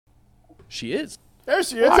She is. There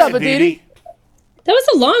she is. What's up, Aditi? That was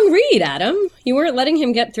a long read, Adam. You weren't letting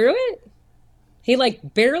him get through it? He,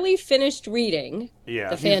 barely finished reading.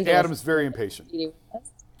 Yeah, Adam's very impatient.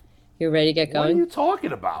 You ready to get going? What are you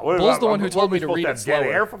talking about? Bull's the one who told me to read it dead slower.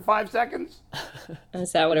 air for 5 seconds?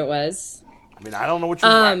 Is that what it was? I mean, I don't know what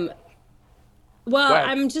you're Well,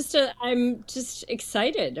 I'm just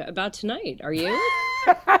excited about tonight. Are you?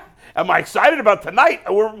 Am I excited about tonight?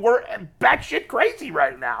 We're batshit crazy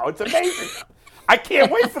right now. It's amazing. I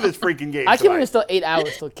can't wait for this freaking game. I can't believe it's still 8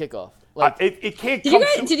 hours till kickoff. It can't Did come you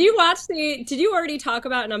guys, did you already talk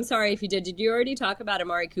about, and I'm sorry if you did you already talk about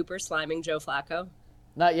Amari Cooper sliming Joe Flacco?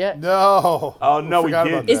 Not yet. No. Oh, no, we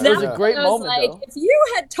did. Is that was a great moment, though. If you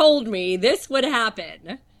had told me this would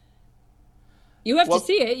happen, you have to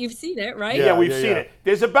see it. You've seen it, right? Yeah, we've seen it.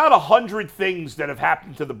 There's about 100 things that have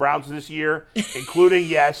happened to the Browns this year, including,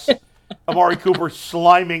 yes, Amari Cooper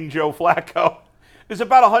sliming Joe Flacco. There's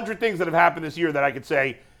about 100 things that have happened this year that I could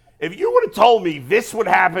say, if you would have told me this would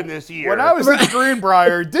happen this year. When I was at the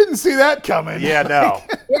Greenbrier, didn't see that coming. Yeah, no.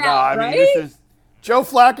 I mean, this is. Joe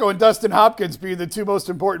Flacco and Dustin Hopkins being the two most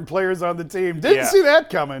important players on the team. Didn't see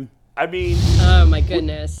that coming. I mean. Oh, my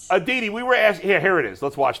goodness. Aditi, we were asking. Here it is.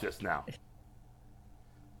 Let's watch this now.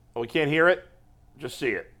 Oh, we can't hear it? Just see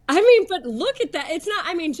it. I mean, but look at that. It's not,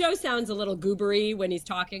 Joe sounds a little goobery when he's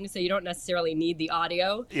talking, so you don't necessarily need the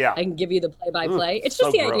audio. Yeah. I can give you the play-by-play. It's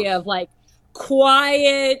just so the gross. idea of,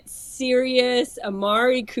 quiet, serious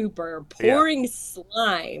Amari Cooper pouring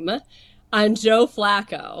slime on Joe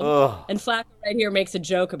Flacco. Ugh. And Flacco right here makes a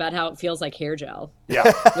joke about how it feels like hair gel. Yeah.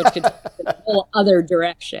 Which could take in a whole other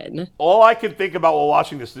direction. All I can think about while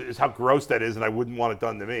watching this is how gross that is, and I wouldn't want it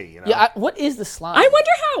done to me. You know? Yeah, what is the slime? I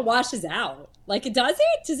wonder how it washes out. Does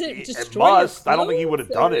it? Does it destroy your must. I don't think he would have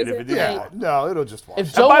done it if it didn't. Yeah, no, it'll just wash.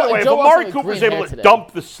 If And by the way, if if Joe Amari wasn't a Cooper's green able hair to today-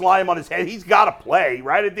 dump the slime on his head, he's got to play,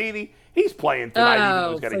 right, Aditi? He's playing tonight, even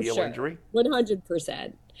though he's got a heel injury.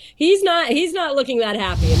 100%. He's not looking that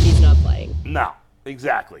happy if he's not playing. No,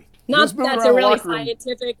 exactly. Not Who's that moving that's around a the really locker room?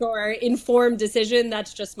 scientific or informed decision.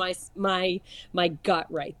 That's just my gut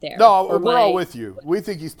right there. No, Or we're my- all with you. We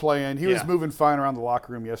think he's playing. He was Yeah. moving fine around the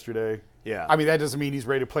locker room yesterday. Yeah. I mean, that doesn't mean he's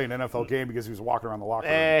ready to play an NFL game because he was walking around the locker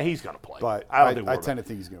room. He's going to play. But I I tend to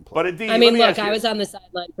think he's going to play. But Aditi, I mean, let me look, ask you I this. was on the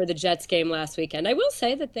sideline for the Jets game last weekend. I will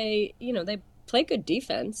say that they play good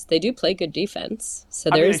defense. They do play good defense.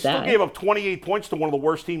 So they there's still that. gave up 28 points to one of the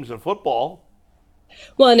worst teams in football.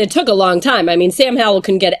 Well, and it took a long time. I mean, Sam Howell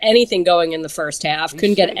couldn't get anything going in the first half,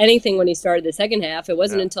 couldn't get anything when he started the second half. It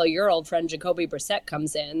wasn't until your old friend Jacoby Brissett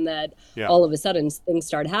comes in that all of a sudden things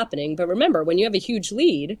start happening. But remember, when you have a huge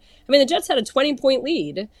lead, I mean, the Jets had a 20-point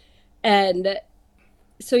lead, and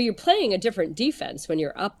so you're playing a different defense when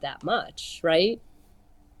you're up that much, right?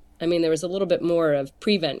 I mean, there was a little bit more of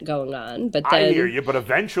prevent going on, but then... I hear you, but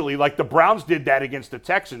eventually, the Browns did that against the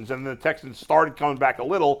Texans, and the Texans started coming back a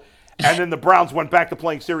little, and then the Browns went back to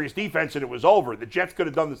playing serious defense, and it was over. The Jets could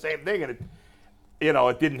have done the same thing, and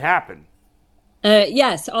it didn't happen.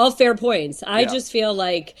 Yes, all fair points. I just feel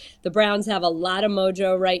like the Browns have a lot of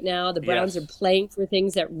mojo right now. The Browns are playing for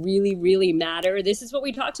things that really, really matter. This is what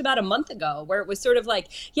we talked about a month ago, where it was sort of like,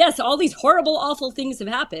 yes, all these horrible, awful things have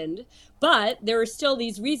happened, but there are still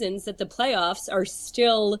these reasons that the playoffs are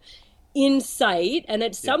still in sight, and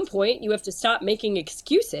at some point you have to stop making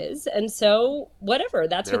excuses. And so, whatever,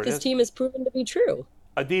 that's what this team has proven to be true.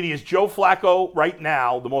 Aditi, is Joe Flacco right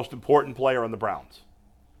now the most important player on the Browns?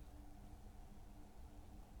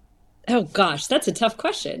 Oh, gosh, that's a tough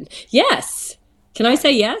question. Yes. Can I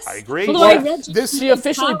say yes? I agree. Although I read She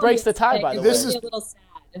officially breaks the tie, by the way. This is a little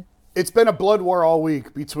sad. It's been a blood war all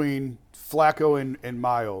week between Flacco and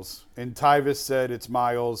Miles. And Tyvis said it's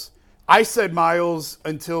Miles. I said Miles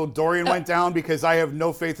until Dorian went down because I have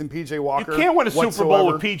no faith in P.J. Walker. You can't win a Super Bowl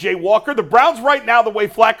whatsoever. with P.J. Walker. The Browns right now, the way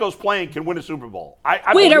Flacco's playing, can win a Super Bowl. I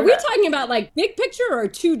Wait, believe are we that. talking about big picture or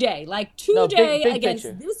two-day? No, Two-day big against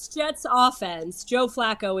picture. this Jets offense, Joe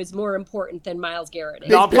Flacco is more important than Myles Garrett.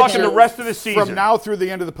 No, I'm talking Because- the rest of the season. From now through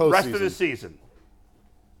the end of the postseason. Rest of the season.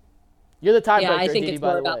 You're the tiebreaker, Yeah, I think Aditi, it's by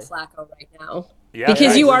more the about way. Flacco right now. Yeah,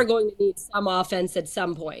 Because I you agree. are going to need some offense at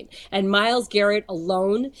some point. And Myles Garrett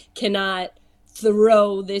alone cannot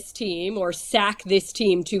throw this team or sack this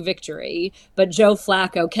team to victory, but Joe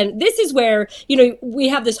Flacco can. This is where, we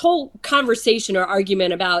have this whole conversation or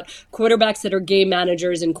argument about quarterbacks that are game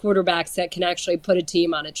managers and quarterbacks that can actually put a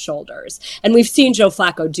team on its shoulders. And we've seen Joe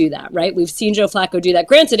Flacco do that, right? We've seen Joe Flacco do that.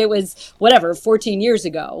 Granted, it was 14 years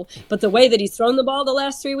ago, but the way that he's thrown the ball the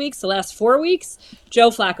last 3 weeks, the last 4 weeks, Joe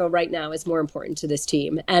Flacco right now is more important to this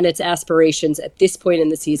team and its aspirations at this point in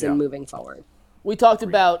the season moving forward. We talked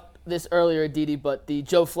about this earlier, Didi, but the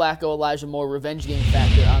Joe Flacco, Elijah Moore revenge game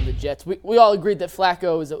factor on the Jets. We all agreed that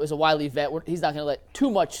Flacco is a wily vet. He's not going to let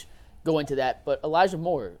too much go into that. But Elijah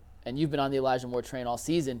Moore, and you've been on the Elijah Moore train all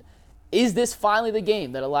season, is this finally the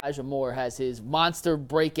game that Elijah Moore has his monster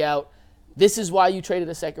breakout? This is why you traded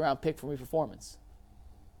a second-round pick for me performance.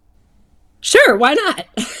 Sure, why not?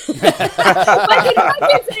 I've been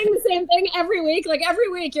saying the same thing every week. Like every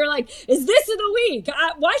week, you're like, "Is this the week?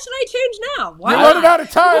 Why should I change now? Why You're not?" running out of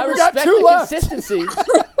time. We got 2 left. Consistency.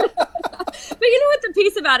 But you know what the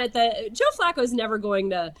piece about it, that Joe Flacco is never going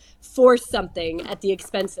to force something at the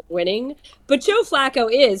expense of winning. But Joe Flacco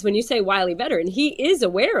is, when you say wily veteran, he is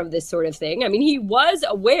aware of this sort of thing. I mean, he was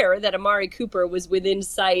aware that Amari Cooper was within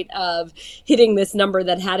sight of hitting this number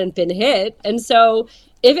that hadn't been hit. And so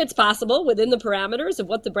if it's possible within the parameters of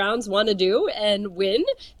what the Browns want to do and win,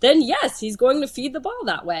 then yes, he's going to feed the ball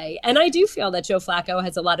that way. And I do feel that Joe Flacco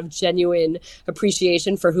has a lot of genuine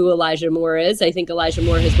appreciation for who Elijah Moore is. I think Elijah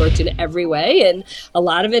Moore has worked in every way, and a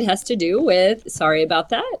lot of it has to do with, sorry about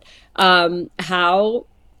that, how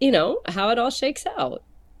it all shakes out.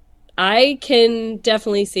 I can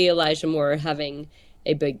definitely see Elijah Moore having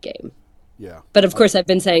a big game. Yeah. But of course, I've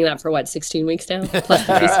been saying that for 16 weeks now? Plus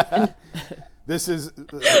the preseason. This is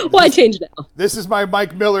Why change now? This is my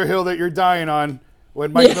Mike Miller hill that you're dying on.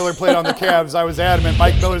 When Mike Miller played on the Cavs, I was adamant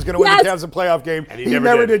Mike Miller's going to win the Cavs a playoff game. And he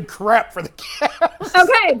never did crap for the Cavs.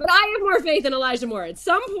 Okay, but I have more faith in Elijah Moore. At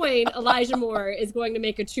some point, Elijah Moore is going to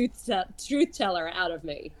make a truth teller out of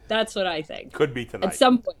me. That's what I think. Could be tonight. At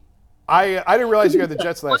some point. I didn't realize you had the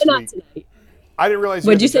Jets last Why not week. tonight? I didn't realize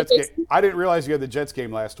you had the Jets game. I didn't realize you had the Jets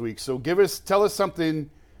game last week. So tell us something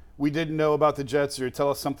we didn't know about the Jets, or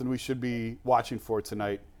tell us something we should be watching for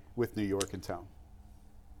tonight with New York in town.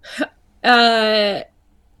 I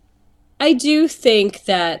do think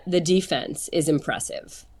that the defense is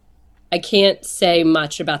impressive. I can't say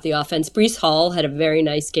much about the offense. Breece Hall had a very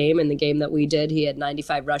nice game in the game that we did. He had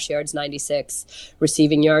 95 rush yards, 96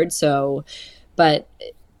 receiving yards. But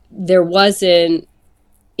there wasn't,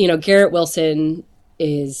 Garrett Wilson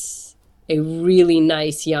is a really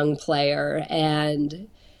nice young player, and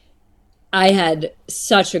I had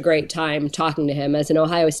such a great time talking to him. As an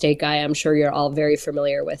Ohio State guy, I'm sure you're all very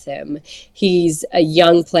familiar with him. He's a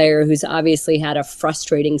young player who's obviously had a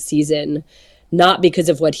frustrating season, not because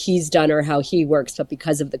of what he's done or how he works, but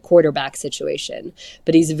because of the quarterback situation.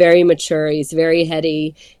 But he's very mature. He's very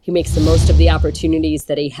heady. He makes the most of the opportunities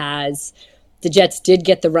that he has. The Jets did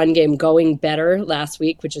get the run game going better last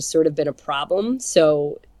week, which has sort of been a problem.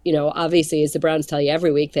 So, obviously, as the Browns tell you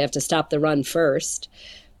every week, they have to stop the run first.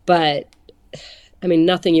 But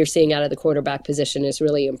nothing you're seeing out of the quarterback position is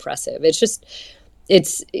really impressive.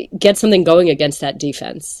 It's get something going against that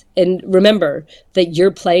defense. And remember that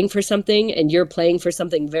you're playing for something, and you're playing for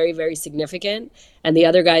something very, very significant. And the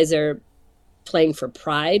other guys are playing for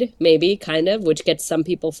pride, maybe, kind of, which gets some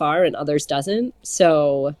people far and others doesn't.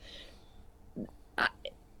 So,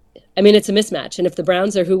 it's a mismatch. And if the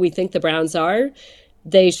Browns are who we think the Browns are,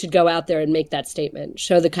 they should go out there and make that statement,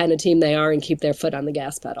 show the kind of team they are, and keep their foot on the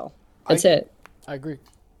gas pedal. That's it. I agree.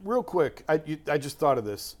 Real quick, I just thought of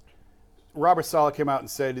this. Robert Saleh came out and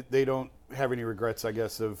said they don't have any regrets, I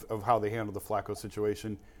guess, of how they handled the Flacco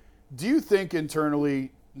situation. Do you think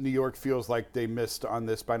internally New York feels like they missed on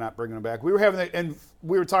this by not bringing him back? We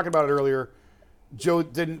were talking about it earlier. Joe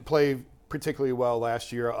didn't play particularly well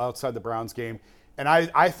last year outside the Browns game, and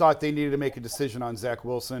I thought they needed to make a decision on Zach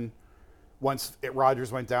Wilson once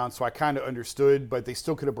Rodgers went down. So I kind of understood, but they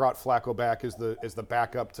still could have brought Flacco back as the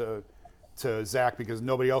backup to Zach because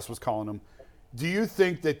nobody else was calling him. Do you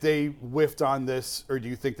think that they whiffed on this, or do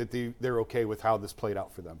you think that they're okay with how this played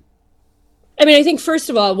out for them? I think,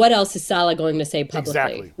 first of all, what else is Saleh going to say publicly,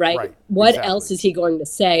 exactly, right? What else is he going to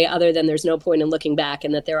say other than there's no point in looking back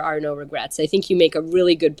and that there are no regrets? I think you make a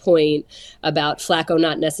really good point about Flacco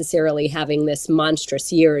not necessarily having this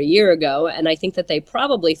monstrous year a year ago, and I think that they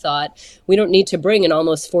probably thought, we don't need to bring an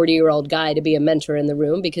almost 40-year-old guy to be a mentor in the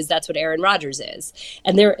room because that's what Aaron Rodgers is.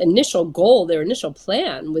 And their initial goal, their initial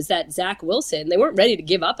plan was that Zach Wilson, they weren't ready to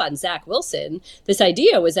give up on Zach Wilson. This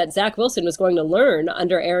idea was that Zach Wilson was going to learn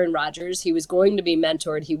under Aaron Rodgers. He was going to be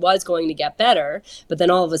mentored. He was going to get better. But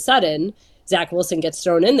then all of a sudden, Zach Wilson gets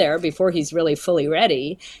thrown in there before he's really fully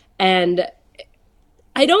ready. And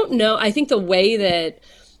I don't know. I think the way that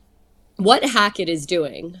what Hackett is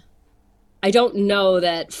doing, I don't know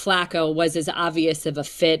that Flacco was as obvious of a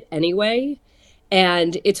fit anyway.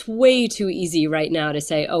 And it's way too easy right now to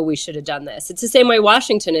say, oh, we should have done this. It's the same way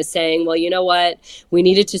Washington is saying, well, you know what? We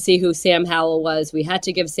needed to see who Sam Howell was. We had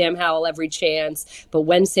to give Sam Howell every chance. But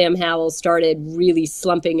when Sam Howell started really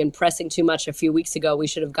slumping and pressing too much a few weeks ago, we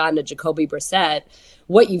should have gone to Jacoby Brissett.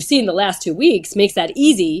 What you've seen the last 2 weeks makes that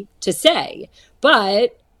easy to say.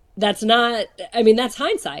 But that's not, I mean, that's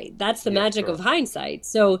hindsight. That's the magic of hindsight.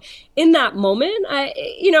 So in that moment,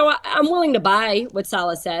 I'm willing to buy what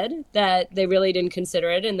Saleh said, that they really didn't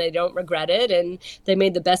consider it and they don't regret it and they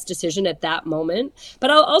made the best decision at that moment.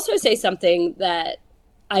 But I'll also say something that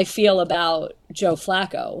I feel about Joe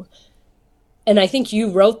Flacco. And I think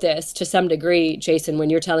you wrote this to some degree, Jason, when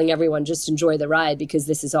you're telling everyone just enjoy the ride because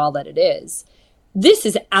this is all that it is. This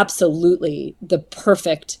is absolutely the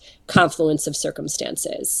perfect confluence of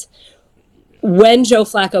circumstances. When Joe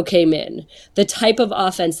Flacco came in, the type of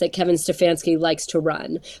offense that Kevin Stefanski likes to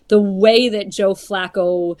run, the way that Joe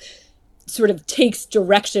Flacco sort of takes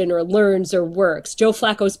direction or learns or works, Joe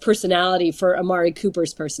Flacco's personality for Amari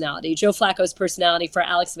Cooper's personality, Joe Flacco's personality for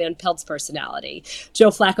Alex Van Pelt's personality, Joe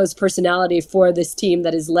Flacco's personality for this team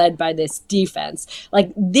that is led by this defense.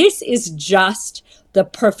 Like, this is just the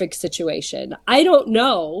perfect situation. I don't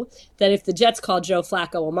know that if the Jets called Joe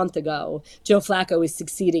Flacco a month ago, Joe Flacco is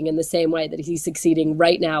succeeding in the same way that he's succeeding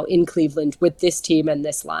right now in Cleveland with this team and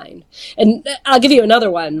this line. And I'll give you another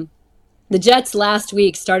one. The Jets last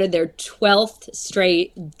week started their 12th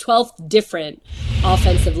different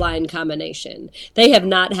offensive line combination. They have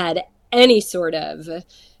not had any sort of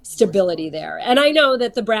stability there. And I know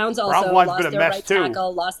that the Browns also lost their right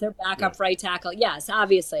tackle, lost their backup right tackle. Yes,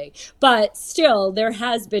 obviously. But still, there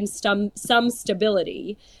has been some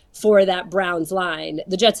stability for that Browns line.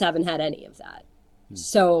 The Jets haven't had any of that.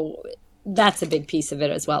 So that's a big piece of it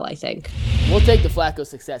as well, I think. We'll take the Flacco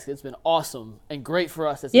success. It's been awesome and great for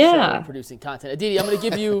us as a show and producing content. Aditi, I'm going to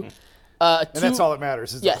give you and that's all that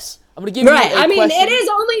matters. Yes. I'm going to give you a I mean, question. it is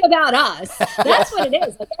only about us. That's what it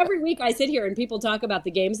is. Like, every week I sit here and people talk about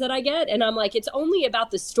the games that I get, and I'm like, it's only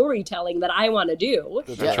about the storytelling that I want to do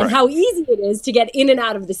and how easy it is to get in and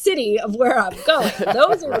out of the city of where I'm going.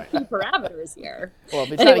 Those are the key parameters here. Well, if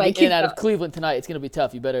you're trying to get in and out of Cleveland tonight, it's going to be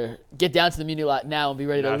tough. You better get down to the Muni Lot now and be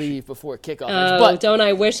ready to leave before kickoff. But don't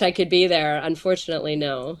I wish I could be there? Unfortunately,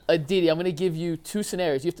 no. Aditi, I'm going to give you two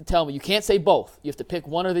scenarios. You have to tell me. You can't say both. You have to pick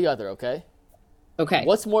one or the other, okay? Okay.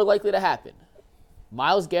 What's more likely to happen?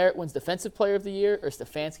 Myles Garrett wins Defensive Player of the Year or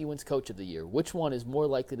Stefanski wins Coach of the Year? Which one is more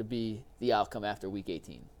likely to be the outcome after Week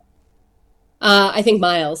 18? I think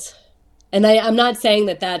Myles. And I'm not saying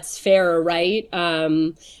that that's fair or right.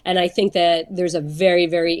 And I think that there's a very,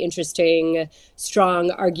 very interesting,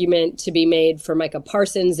 strong argument to be made for Micah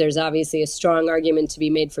Parsons. There's obviously a strong argument to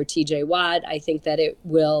be made for TJ Watt. I think that it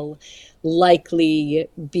will likely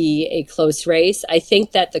be a close race. I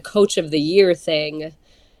think that the Coach of the Year thing,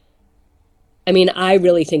 I mean, I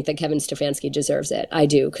really think that Kevin Stefanski deserves it. I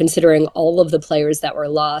do, considering all of the players that were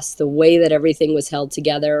lost, the way that everything was held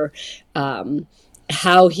together,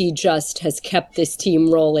 how he just has kept this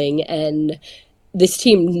team rolling. And this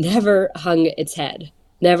team never hung its head.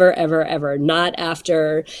 Never, ever, ever. Not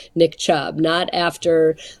after Nick Chubb. Not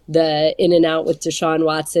after the in and out with Deshaun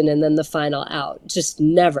Watson and then the final out. Just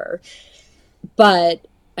never. But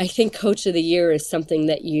I think Coach of the Year is something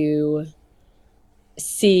that you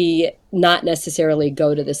see not necessarily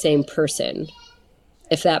go to the same person,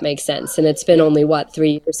 if that makes sense. And it's been only,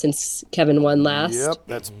 3 years since Kevin won last? Yep,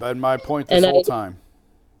 that's been my point this whole time.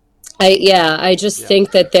 I just think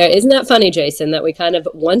that isn't that funny, Jason, that we kind of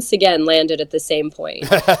once again landed at the same point.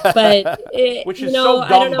 But which is so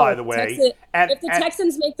dumb, by the way. If the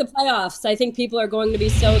Texans make the playoffs, I think people are going to be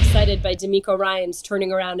so excited by DeMeco Ryans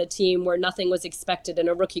turning around a team where nothing was expected and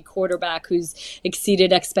a rookie quarterback who's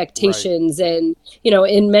exceeded expectations. Right. And,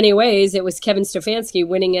 in many ways, it was Kevin Stefanski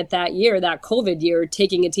winning it that year, that COVID year,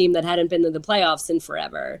 taking a team that hadn't been to the playoffs in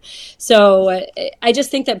forever. So I just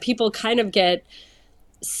think that people kind of get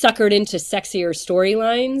suckered into sexier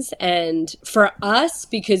storylines. And for us,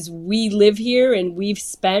 because we live here and we've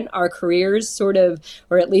spent our careers sort of,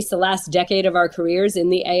 or at least the last decade of our careers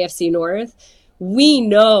in the AFC North, we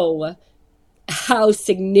know how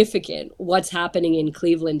significant what's happening in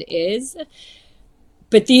Cleveland is.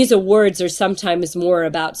 But these awards are sometimes more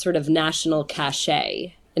about sort of national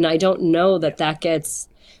cachet. And I don't know that gets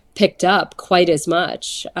picked up quite as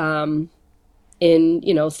much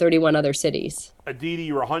in 31 other cities. Aditi,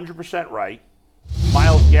 you're 100% right.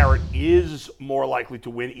 Myles Garrett is more likely to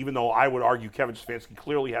win, even though I would argue Kevin Stefanski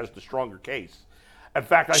clearly has the stronger case. In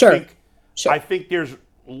fact, I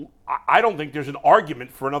don't think there's an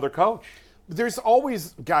argument for another coach. there's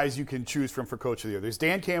always guys you can choose from for coach of the year. There's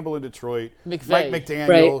Dan Campbell in Detroit, McVay. Mike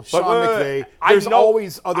McDaniel, Right. Sean McVay. I There's know-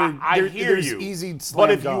 always other. I hear there's you. easy slam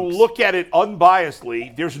but if dunks. you look at it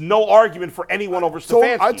unbiasedly, there's no argument for anyone over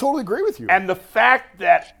Stefanski. I totally agree with you. And the fact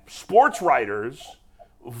that sports writers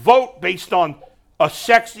vote based on a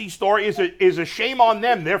sexy story is a shame on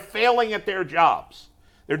them. They're failing at their jobs.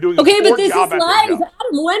 They're doing a Okay, poor but this job is at their life. job.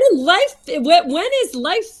 Adam, when is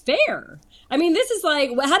life fair? I mean, this is like,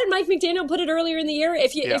 how did Mike McDaniel put it earlier in the year?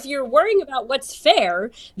 If you're worrying about what's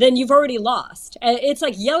fair, then you've already lost. It's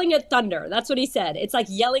like yelling at thunder. That's what he said. It's like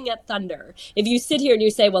yelling at thunder. If you sit here and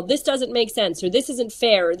you say, well, this doesn't make sense, or this isn't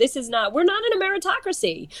fair, or this is not, we're not in a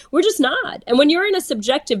meritocracy. We're just not. And when you're in a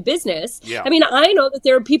subjective business, Yeah. I mean, I know that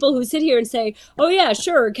there are people who sit here and say, oh yeah,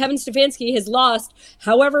 sure, Kevin Stefanski has lost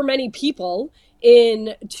however many people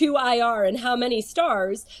in to IR and how many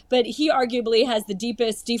stars, but he arguably has the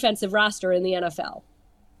deepest defensive roster in the NFL.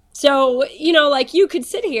 So, like you could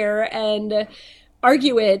sit here and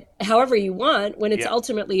argue it however you want when it's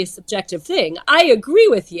ultimately a subjective thing. I agree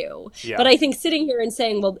with you, but I think sitting here and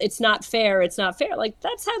saying, well, it's not fair, like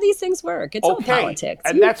that's how these things work. It's all politics.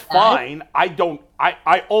 And that's fine.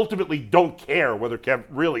 I ultimately don't care whether Kevin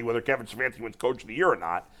Stefanski wins Coach of the Year or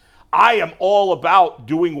not. I am all about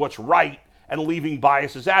doing what's right and leaving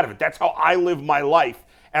biases out of it. That's how I live my life.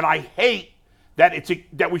 And I hate that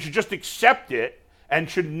that we should just accept it and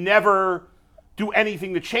should never do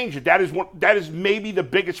anything to change it. That is maybe the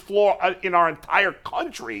biggest flaw in our entire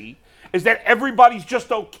country, is that everybody's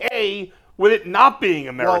just okay with it not being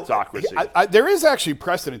a meritocracy. Well, there is actually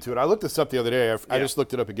precedent to it. I looked this up the other day. I just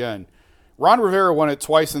looked it up again. Ron Rivera won it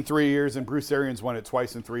twice in 3 years, and Bruce Arians won it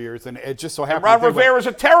twice in 3 years, and it just so happened. Ron Rivera's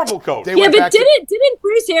a terrible coach. Yeah, but didn't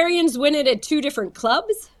Bruce Arians win it at two different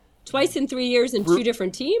clubs? Twice in 3 years and two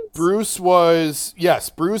different teams? Bruce.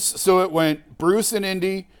 So it went Bruce in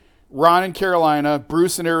Indy, Ron in Carolina,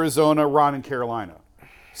 Bruce in Arizona, Ron in Carolina.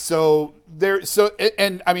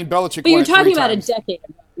 And I mean, Belichick. But you're won it talking three about times. a decade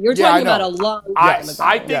ago. You're Yeah, talking I about know. a long Yes. time ago.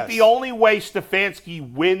 I think Yes. the only way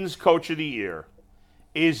Stefanski wins Coach of the Year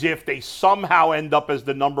is if they somehow end up as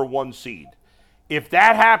the number one seed. If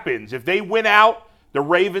that happens, if they win out, the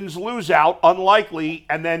Ravens lose out, unlikely,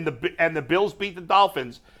 and then the Bills beat the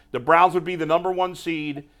Dolphins, the Browns would be the number one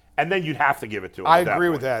seed, and then you'd have to give it to them. I agree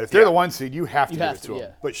with that. If they're the one seed, you have to give it to them. yeah.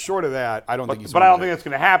 But short of that, I don't think he's. But I don't think that's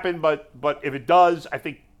going to happen. But if it does, I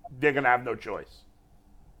think they're going to have no choice.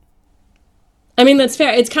 I mean, that's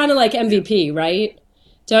fair. It's kind of like MVP, right?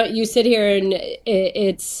 Don't you sit here and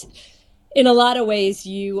it's in a lot of ways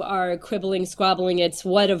you are quibbling, squabbling. It's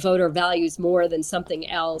what a voter values more than something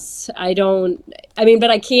else. But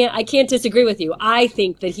I can't disagree with you. I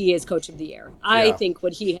think that he is Coach of the Year. I think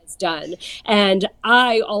what he has done. And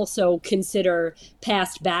I also consider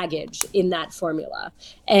past baggage in that formula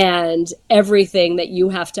and everything that you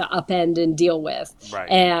have to upend and deal with. Right.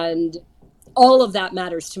 And all of that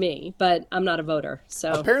matters to me, but I'm not a voter.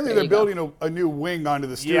 So Apparently they're building a new wing onto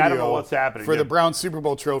the studio. I don't know what's happening for the there. Brown Super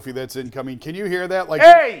Bowl trophy that's incoming. Can you hear that? Like,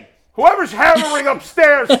 Hey, whoever's hammering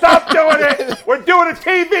upstairs, stop doing it. We're doing a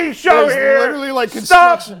TV show There's here. literally, like,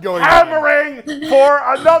 Stop construction going on. hammering for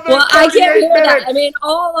another Well, I 38 can't hear minutes. that. I mean,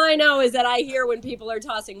 all I know is that I hear when people are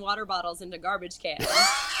tossing water bottles into garbage cans.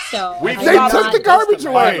 So They They I'm took not- the garbage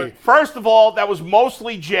away. Right. First of all, that was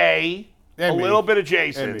mostly Jay, And a me. little bit of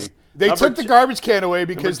Jason. And me. They Number took the two- garbage can away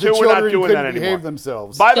because the two, we're not children doing that couldn't behave anymore.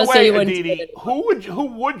 themselves. By the Just so way, you wouldn't do Aditi, it who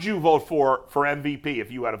would you vote for MVP if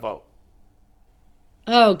you had a vote?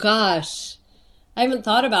 Oh gosh. I haven't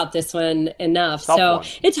thought about this one enough. Tough So one.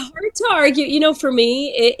 it's hard to argue. For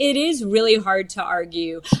me, it is really hard to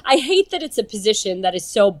argue. I hate that it's a position that is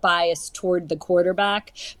so biased toward the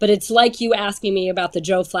quarterback, but it's like you asking me about the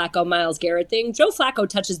Joe Flacco, Myles Garrett thing. Joe Flacco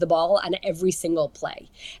touches the ball on every single play,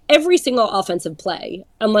 every single offensive play,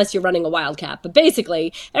 unless you're running a wildcat. But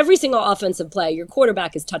basically, every single offensive play, your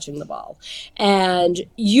quarterback is touching the ball. And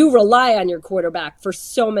you rely on your quarterback for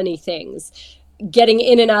so many things. Getting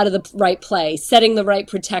in and out of the right play, setting the right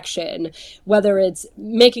protection, whether it's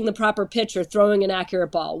making the proper pitch or throwing an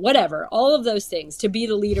accurate ball, whatever, all of those things, to be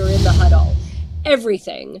the leader in the huddle,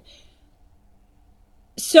 everything.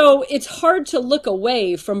 So it's hard to look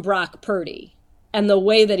away from Brock Purdy and the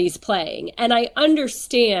way that he's playing. And I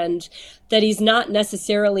understand that he's not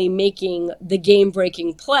necessarily making the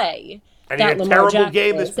game-breaking play And that he had a Lamar terrible Jackson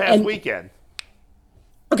game this is. past And- weekend.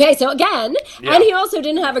 Okay, so again, Yeah. and he also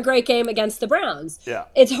didn't have a great game against the Browns. Yeah.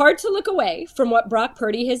 It's hard to look away from what Brock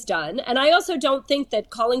Purdy has done. And I also don't think that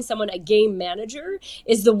calling someone a game manager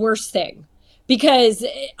is the worst thing. Because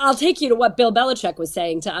I'll take you to what Bill Belichick was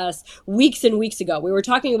saying to us weeks and weeks ago. We were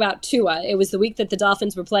talking about Tua. It was the week that the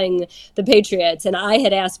Dolphins were playing the Patriots. And I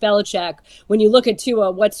had asked Belichick, when you look at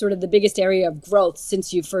Tua, what's sort of the biggest area of growth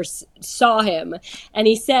since you first saw him? And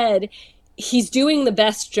he said, he's doing the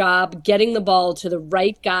best job getting the ball to the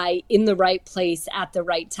right guy in the right place at the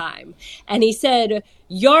right time. And he said,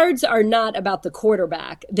 yards are not about the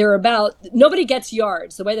quarterback. They're about, nobody gets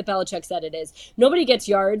yards. The way that Belichick said it is, nobody gets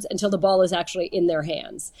yards until the ball is actually in their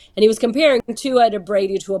hands. And he was comparing Tua to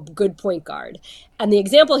Brady to a good point guard. And the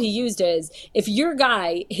example he used is, if your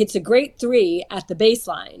guy hits a great three at the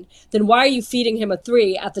baseline, then why are you feeding him a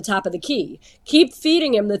three at the top of the key? Keep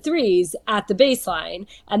feeding him the threes at the baseline,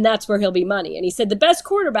 and that's where he'll be money. And he said the best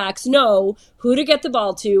quarterbacks know who to get the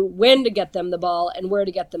ball to, when to get them the ball, and where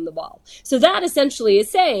to get them the ball. So that essentially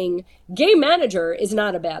is saying game manager is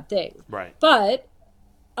not a bad thing. Right. But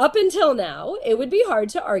up until now, it would be hard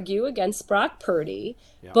to argue against Brock Purdy.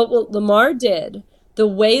 Yeah. But what Lamar did, the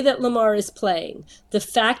way that Lamar is playing, the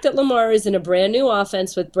fact that Lamar is in a brand new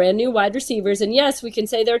offense with brand new wide receivers, and yes, we can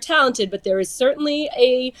say they're talented, but there is certainly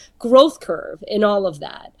a growth curve in all of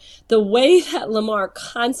that. The way that Lamar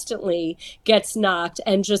constantly gets knocked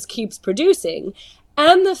and just keeps producing,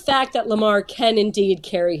 and the fact that Lamar can indeed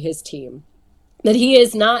carry his team, that he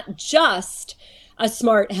is not just a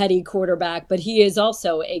smart, heady quarterback, but he is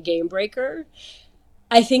also a game breaker.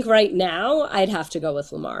 I think right now I'd have to go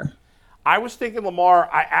with Lamar. I was thinking Lamar.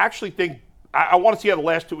 I actually think I want to see how the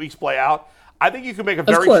last 2 weeks play out. I think you can make a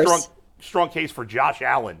very strong case for Josh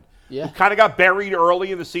Allen, who kind of got buried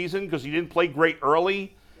early in the season because he didn't play great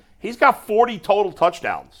early. He's got 40 total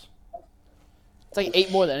touchdowns. It's like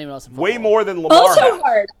 8 more than anyone else in football. Way more than Lamar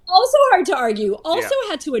had. Also hard to argue. Also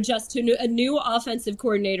had to adjust to a new offensive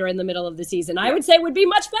coordinator in the middle of the season. I would say it would be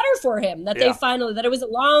much better for him that they finally, that it was a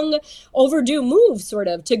long overdue move sort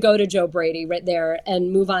of to go to Joe Brady right there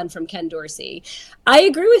and move on from Ken Dorsey. I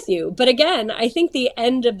agree with you. But again, I think the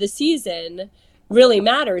end of the season really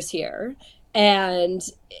matters here. And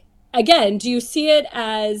again, do you see it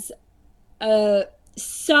as a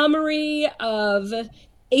summary of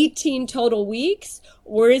 18 total weeks,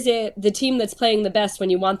 or is it the team that's playing the best when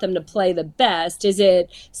you want them to play the best? Is it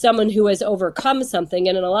someone who has overcome something?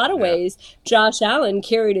 And in a lot of ways, Josh Allen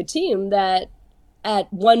carried a team that at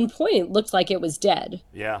one point looked like it was dead.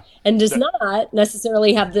 Yeah. And does not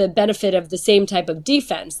necessarily have the benefit of the same type of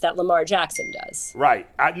defense that Lamar Jackson does. Right.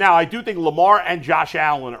 Now, I do think Lamar and Josh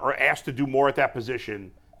Allen are asked to do more at that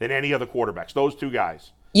position than any other quarterbacks. Those two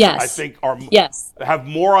guys. Yes. I think have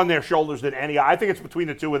more on their shoulders than any. I think it's between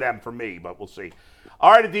the two of them for me, but we'll see. All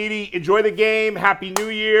right, Aditi, enjoy the game. Happy New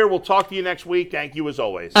Year. We'll talk to you next week. Thank you as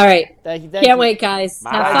always. All right. Thank you. Can't wait, guys.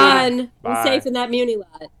 Bye. Have fun. Bye. Be safe in that Muni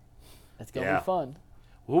lot. That's going to be fun.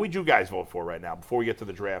 Who would you guys vote for right now before we get to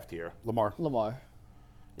the draft here? Lamar.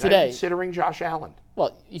 Today. Considering Josh Allen.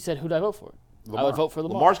 Well, you said who'd I vote for? Lamar. I would vote for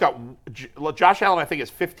Lamar. Lamar's got Josh Allen. I think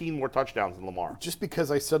has 15 more touchdowns than Lamar. Just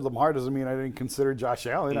because I said Lamar doesn't mean I didn't consider Josh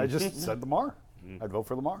Allen. I just said Lamar. I'd vote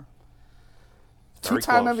for Lamar.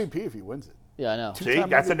 Two-time MVP if he wins it. Yeah, I know. See,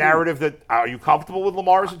 that's a narrative that. Are you comfortable with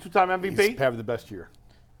Lamar as a two-time MVP? He's having the best year.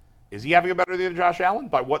 Is he having a better year than Josh Allen?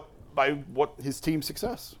 By what? His team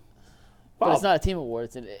success. But it's not a team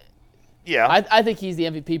award. Yeah. I think he's the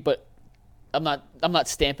MVP, but I'm not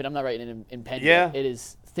stamping. I'm not writing it in pen. Yeah. It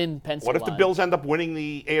is thin pencil. What if the Bills end up winning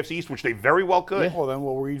the AFC East, which they very well could? Yeah. Well, then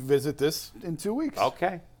we'll revisit this in 2 weeks.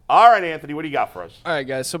 Okay. All right, Anthony, what do you got for us? All right,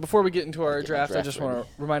 guys. So before we get into our draft, I just want to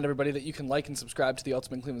remind everybody that you can like and subscribe to the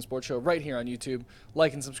Ultimate Cleveland Sports Show right here on YouTube.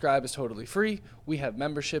 Like and subscribe is totally free. We have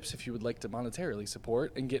memberships if you would like to monetarily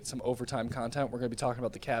support and get some overtime content. We're going to be talking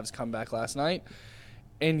about the Cavs' comeback last night.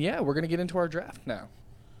 And, yeah, we're going to get into our draft now.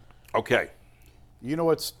 Okay. You know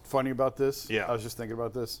what's funny about this? Yeah. I was just thinking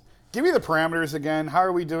about this. Give me the parameters again. How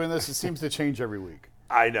are we doing this? It seems to change every week.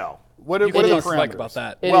 I know. What are the parameters? About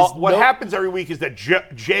that. Well, what happens every week is that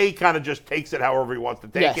Jay kind of just takes it however he wants to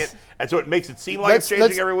take it, and so it makes it seem like it's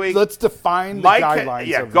changing every week. Let's define the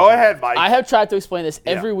guidelines. Go ahead, Mike. I have tried to explain this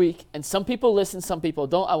every week, and some people listen, some people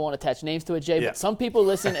don't. I won't attach names to it, Jay, but some people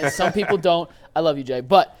listen and some people don't. I love you, Jay.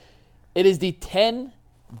 But it is the 10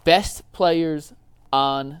 best players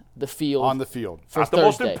on the field. On the field. For Not Thursday. the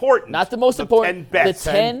most important. Not the most important. 10 best.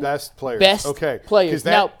 The 10 best players. Best players.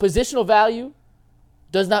 Now, positional value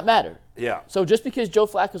does not matter. Yeah. So just because Joe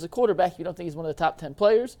Flacco's a quarterback, you don't think he's one of the top 10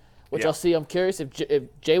 players, which I'll see. I'm curious.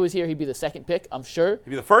 If Jay was here, he'd be the second pick, I'm sure. He'd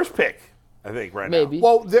be the first pick. I think, right Maybe. now.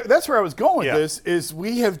 Well, that's where I was going with Yeah. this, is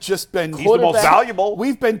we have just been... He's the most valuable.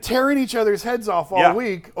 We've been tearing each other's heads off all Yeah.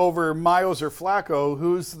 week over Miles or Flacco,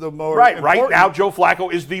 who's the more Right important. now, Joe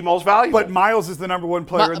Flacco is the most valuable. But Miles is the number one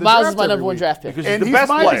player in the Miles draft is my every number one week. draft pick. Because he's And the he's best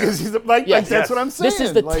mine player. because he's Yes. that's what I'm saying. This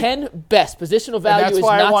is the Like, 10 best. Positional value that's is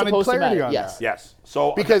why I not wanted supposed to clarity matter. on Yes. that. Yes.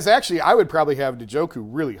 So Because actually, I would probably have Njoku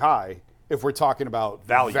really high if we're talking about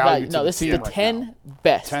Value. value to No, the this is team the right 10 now.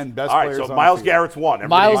 best. 10 best all right, players so on the Miles field. Garrett's one.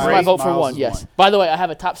 Miles is Everybody my agrees? vote for Miles one. is Yes. one. By the way, I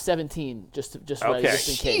have a top 17 just Okay.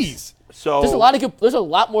 in case. So There's a lot of good. There's a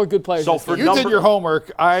lot more good players. So in this for game. You number- did your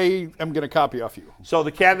homework. I am going to copy off you. So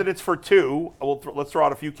the candidates for 2, let's throw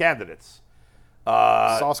out a few candidates.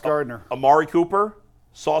 Sauce Gardner. Amari Cooper,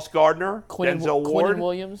 Sauce Gardner, Quinnen Denzel Ward,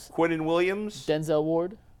 Williams, Quinnen Williams. Denzel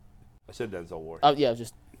Ward. I said Denzel Ward. Oh yeah,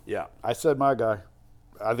 just Yeah. I said my guy.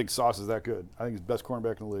 I think Sauce is that good. I think he's the best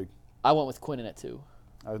cornerback in the league. I went with Quinnen at 2.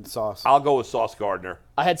 I had Sauce. I'll go with Sauce Gardner.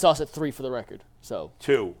 I had Sauce at 3 for the record. So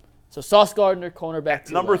 2. Sauce Gardner, cornerback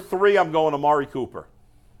 2. Number 3, I'm going Amari Cooper.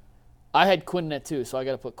 I had Quinnen at 2, so I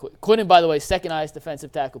got to put Quinnen. By the way, second highest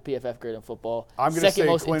defensive tackle PFF grade in football. I'm going to say second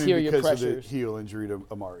most Quinnen interior because of the pressures. heel injury to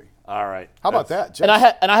Amari. All right. How about that? And I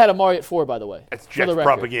had Amari at 4, by the way. That's for Jets the record.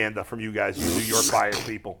 propaganda from you guys, you New York biased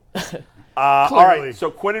people. All right, so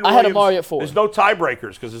Quinnen Williams. I had Amari at 4. There's no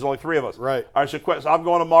tiebreakers because there's only 3 of us. Right. All right, so I'm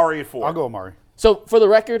going Amari at 4. I'll go Amari. So for the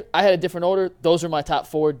record, I had a different order. Those are my top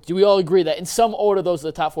 4. Do we all agree that in some order those are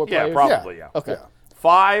the top 4 Yeah, players? probably, yeah. Okay. Yeah.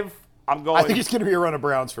 5, I'm going. I think it's going to be a run of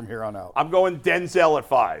Browns from here on out. I'm going Denzel at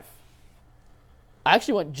 5. I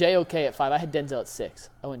actually went JOK at 5. I had Denzel at 6.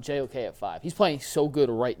 I went JOK at 5. He's playing so good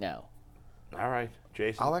right now. All right,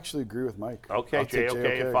 Jason. I'll actually agree with Mike. Okay, I'll take JOK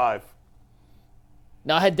at 5.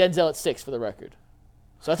 Now I had Denzel at 6 for the record.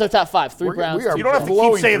 So that's our top 5. 3 Browns. we are 2 You don't have to Jets.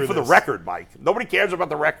 blowing keep saying through for the this. record, Mike. Nobody cares about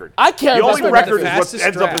the record. I care The about only the record record. is what Fastest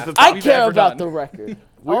ends up as the draft. I we've care ever about done. the record.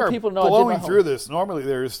 We I want are people to know I did blowing my through homework. this. Normally,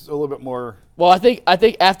 there's a little bit more. Well, I think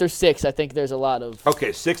after 6, I think there's a lot of.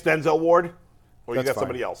 Okay, 6 Denzel Ward, or you That's got fine.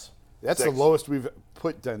 somebody else? That's 6. the lowest we've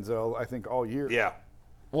put Denzel, I think, all year. Yeah.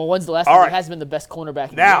 Well, when's the last All time right. he has been the best cornerback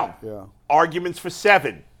in Now, the league? Yeah. arguments for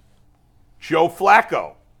 7. Joe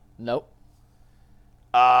Flacco. Nope.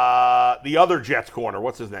 The other Jets corner,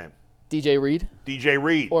 what's his name? DJ Reed DJ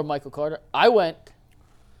Reed. or Michael Carter. I went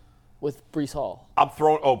with Brees Hall. I'm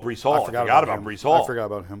throwing. Oh, Brees Hall. I forgot about him. Brees Hall. I forgot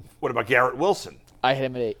about him. What about Garrett Wilson? I had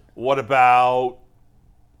him at 8. What about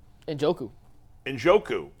Njoku,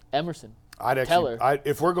 Njoku? Emerson. I'd Teller. actually,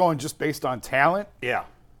 if we're going just based on talent, Yeah.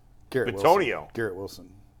 Garrett Bitonio. Wilson. Garrett Wilson.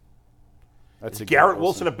 That's a Garrett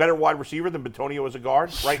Wilson a better wide receiver than Bitonio as a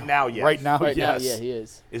guard? Right now, yes. Right now, Right now, yes. yeah, he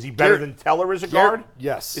is. Is he better Garrett- than Teller as a guard?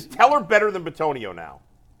 Yes. Is Teller better than Bitonio now?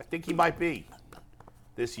 I think he might be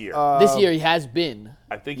this year. This year he has been.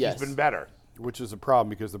 I think yes. he's been better. Which is a problem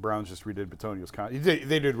because the Browns just redid Bitonio's contract.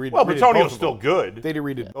 They did read. Well, redid Bitonio's both of still them. good. They did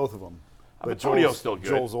redid both of them. But Bitonio's still good.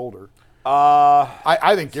 Joel's older. Uh,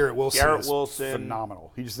 I think Garrett Wilson Garrett is Wilson,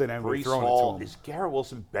 phenomenal. He just didn't have anybody Brees throwing Hall. it to him. Is Garrett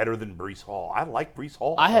Wilson better than Brees Hall? I like Brees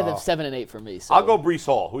Hall. I had them 7 and 8 for me. So I'll go Brees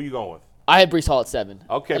Hall. Who are you going with? I had Brees Hall at 7.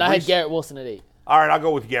 Okay, And I had Brees- Garrett Wilson at 8. All right, I'll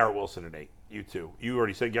go with Garrett Wilson at 8. You too. You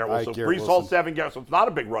already said Garrett I Wilson. like Garrett Brees Hall Wilson. 7. Garrett. So it's not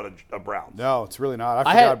a big run of Browns. No, it's really not. I I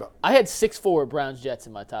forgot had about. 6-4 Browns Jets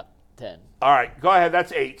in my top 10. All right, go ahead.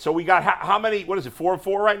 That's 8. So we got how many? What is it? 4 and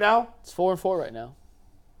 4 right now. It's 4 and 4 right now.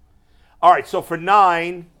 All right. So for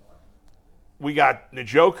 9, we got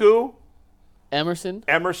Njoku, Emerson,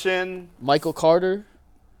 Emerson, Michael Carter,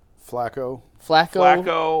 Flacco.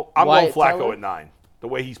 Flacco. I'm Wyatt going Flacco Teller. at 9. The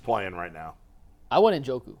way he's playing right now. I went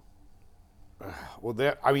Njoku. Well,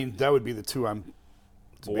 that would be the two I'm. But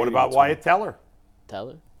what debating about between. Wyatt Teller?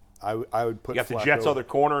 Teller. I would put. You got the Flacco, Jets other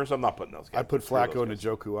corners. I'm not putting those guys. I'd put Screw those Flacco and guys.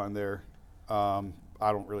 Njoku on there.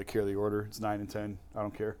 I don't really care the order. It's 9 and 10. I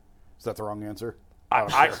don't care. Is that the wrong answer?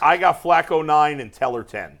 I got Flacco 9 and Teller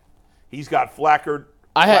 10. He's got Flacco.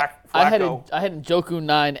 I had Flacco. Njoku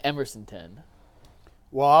 9, Emerson 10.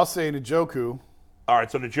 Well, I'll say Njoku All right,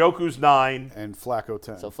 so Njoku's 9. and Flacco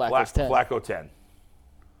 10. So Flacco's 10. Flacco 10.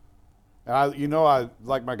 And I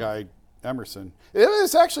like my guy Emerson.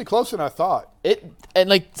 It's actually closer than I thought. And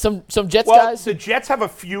like some Jets Well, guys, the Jets have a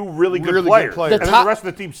few really good Really good players, players. and The then top- the rest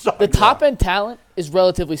of the team sucks. the top end talent is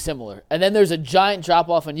relatively similar. And then there's a giant drop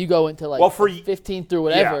off and you go into like Well, for 15 through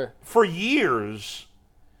Yeah. whatever. For years,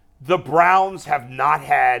 the Browns have not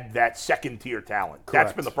had that second-tier talent. That's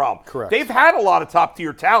Correct. been the problem. Correct. They've had a lot of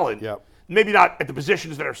top-tier talent. Yep. Maybe not at the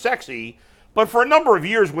positions that are sexy, but for a number of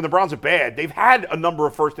years when the Browns are bad, they've had a number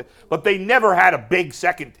of first, but they never had a big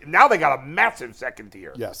second. Now they got a massive second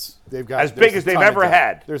tier. Yes, they've got As there's big a as they've ton of ever depth.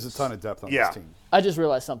 had. There's a ton of depth on Yeah. this team. I just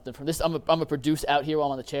realized something from this. I'm a produce out here while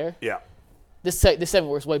I'm on the chair. Yeah. This segment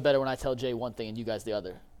works way better when I tell Jay one thing and you guys the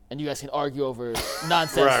other. and you guys can argue over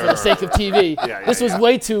nonsense Right, for the right, sake of TV. This was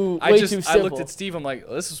way too I simple. looked at Steve. I'm like,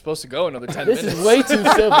 this is supposed to go another 10 This minutes. is way too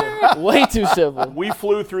simple. Way too simple. We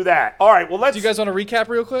flew through that. All right, well, let's. Do you guys want to recap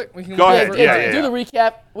real quick? We can Go ahead. Do the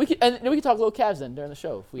recap. We can talk a little Cavs then during the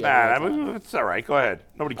show. If we have it's all right. Go ahead.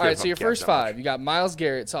 Nobody cares. All right, so about your the Cavs first that much. five. You got Myles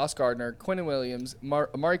Garrett, Sauce Gardner, Quentin Williams,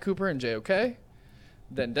 Amari Cooper, and JOK.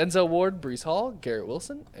 Then Denzel Ward, Breece Hall, Garrett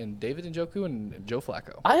Wilson, and David Njoku and Joe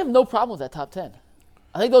Flacco. I have no problem with that top 10.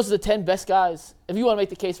 I think those are the 10 best guys. If you want to make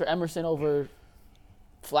the case for Emerson over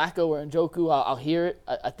Flacco or Njoku, I'll hear it.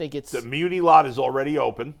 I think it's The Muni lot is already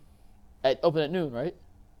open, open at noon, right?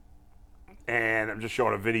 and I'm just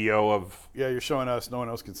showing a video of. Yeah, you're showing us. No one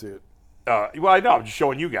else can see it. Well, I know. I'm just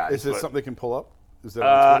showing you guys. Is this but- something they can pull up? Is that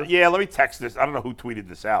on Twitter? Yeah, let me text this. I don't know who tweeted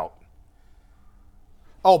this out.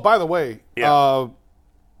 Oh, by the way, Yeah.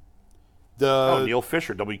 the Neil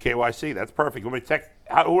Fisher, WKYC. That's perfect. Let me text.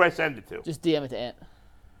 Who do I send it to? Just DM it to Ant.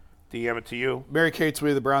 DM it to you. Mary Kate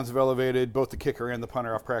tweeted the Browns have elevated both the kicker and the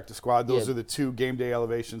punter off practice squad. Those Yeah. are the two game day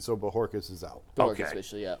elevations, so Bojorquez is out. Okay.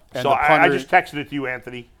 Officially, yeah. And So the I punter, just texted it to you,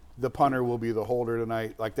 Anthony. the punter will be the holder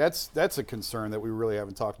tonight. Like that's a concern that we really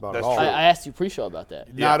haven't talked about That's at all. true. I asked you pre-show about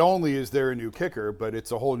that. Not only is there a new kicker, but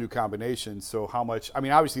it's a whole new combination. So how much? I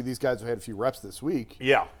mean, obviously these guys have had a few reps this week.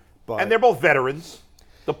 Yeah. But- And they're both veterans.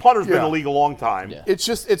 The punter's been in Yeah. the league a long time. Yeah.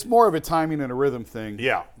 It's more of a timing and a rhythm thing.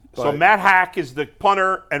 Yeah. So But- Matt Hack is the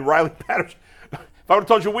punter, and Riley Patterson. If I would have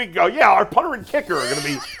told you a week ago, yeah, our punter and kicker are going to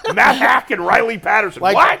be Matt Hack and Riley Patterson.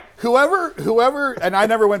 Like what? whoever, and I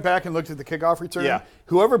never went back and looked at the kickoff return. Yeah.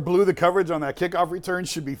 Whoever blew the coverage on that kickoff return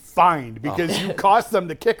should be fined because you cost them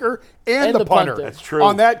the kicker and, the punter. That's true.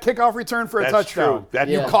 On that kickoff return for a That's touchdown. true. That-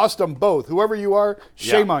 you Yeah. cost them both. Whoever you are,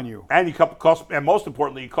 shame Yeah. on you. And and most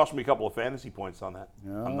importantly, you cost me a couple of fantasy points on that.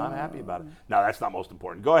 I'm not happy about it. No, that's not most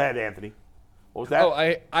important. Go ahead, Anthony. What was that? Oh,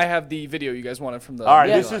 I have the video you guys wanted from the. All right,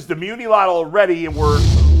 Yeah. this is the Muni lot already, and we're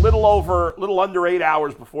little under 8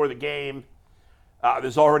 hours before the game.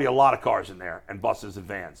 There's already a lot of cars in there and buses and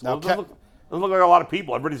vans. Now, Doesn't look like a lot of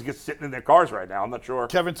people. Everybody's just sitting in their cars right now. I'm not sure.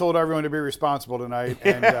 Kevin told everyone to be responsible tonight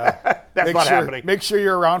and That's not happening. make sure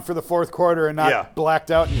you're around for the fourth quarter and not Yeah.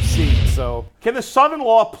 blacked out in your seat. So Can the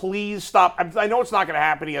son-in-law please stop? I know it's not going to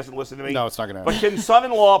happen. He hasn't listened to me. No, it's not gonna But happen. can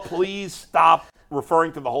son-in-law please stop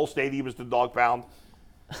referring to the whole stadium as the dog pound?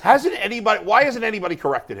 Why hasn't anybody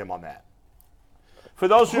corrected him on that? For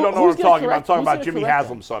those who don't know what Who's I'm gonna talking about, I'm correct- talking who's about gonna Jimmy correct him?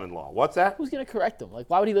 Haslam's son-in-law. What's that? Who's going to correct him? Like,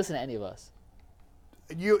 why would he listen to any of us?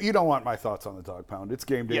 you don't want my thoughts on the dog pound. It's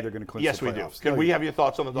game day. They're going to clinch Yes, the we do. playoffs. Can No, we you- have your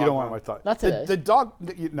thoughts on the dog You don't pound? want my thoughts. Not today. The dog.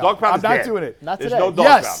 No, Dog pound I'm is not dead. doing it. Not There's today. no dog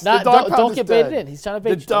Yes. pound. The dog don't pound get is baited dead. in. He's trying to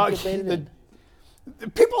bait you. Don't get baited in.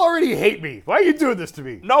 People already hate me. Why are you doing this to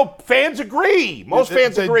me? No, fans agree. Most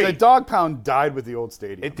fans agree. The dog pound died with the old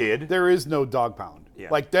stadium. It did. There is no dog pound. Yeah.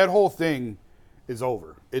 Like that whole thing is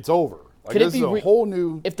over. It's over. Like Could it this be is a whole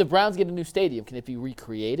new. If the Browns get a new stadium, can it be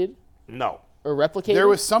recreated No. or replicated? There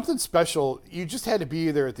was something special. You just had to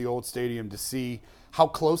be there at the old stadium to see how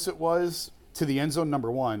close it was to the end zone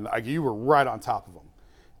number one. Like you were right on top of them,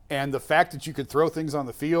 and the fact that you could throw things on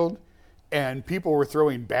the field, and people were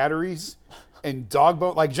throwing batteries and dog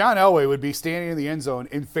bone. Like John Elway would be standing in the end zone,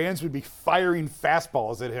 and fans would be firing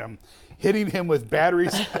fastballs at him, hitting him with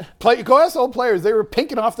batteries. Go ask old players; they were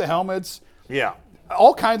pinking off the helmets. Yeah.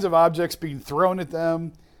 All kinds of objects being thrown at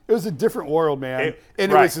them. It was a different world, man.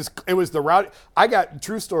 Right. It was the route.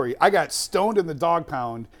 True story. I got stoned in the dog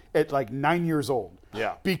pound at like 9 years old.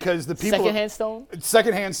 Yeah. Because the people secondhand stone.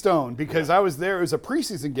 secondhand stone because I was there. It was a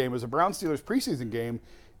preseason game. It was a Brown Steelers preseason game,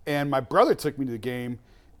 and my brother took me to the game,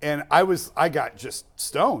 and I got just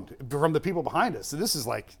stoned from the people behind us. So this is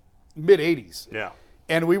like mid '80s. Yeah.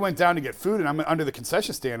 And we went down to get food, and I'm under the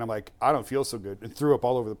concession stand. I'm like, I don't feel so good, and threw up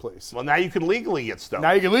all over the place. Well, now you can legally get stoned.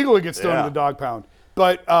 Now you can legally get stoned Yeah. in the dog pound.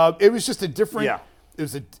 But it was just a different. Yeah.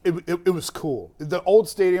 It was cool. The old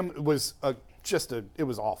stadium was it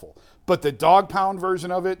was awful. But the dog pound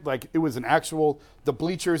version of it, like it was an actual the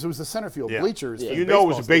bleachers. It was the center field Yeah. bleachers. for You the know it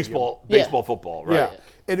was a stadium. baseball football, right? Yeah.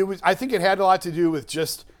 And it was. I think it had a lot to do with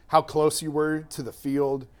just how close you were to the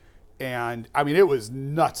field. And I mean, it was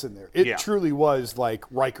nuts in there. It Yeah. truly was like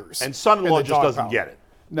Rikers. And son-in-law in the just dog doesn't pound. get it.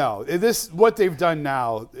 No, what they've done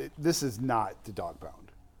now, this is not the dog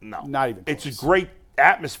pound. No. Not even It's a close. great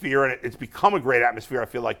atmosphere, and it's become a great atmosphere, I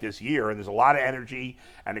feel like, this year. And there's a lot of energy,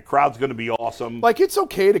 and the crowd's going to be awesome. Like, it's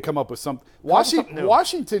okay to come up with something. something new.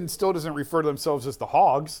 Washington still doesn't refer to themselves as the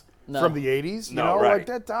Hogs No. from the 80s. You No, know, right. like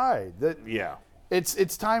that died. yeah.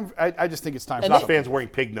 It's time. I just think it's time. And for Not something. fans wearing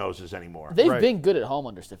pig noses anymore. They've Right. been good at home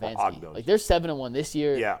under Hog Stefanski. nose. Like they're 7-1 this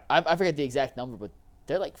year. Yeah. I forget the exact number, but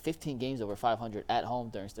they're like 15 games over 500 at home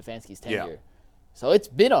during Stefanski's tenure. Yeah. So it's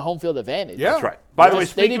been a home field advantage. Yeah. That's right. By the way, They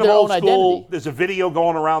speaking need of their old own school, identity. there's a video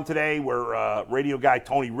going around today where radio guy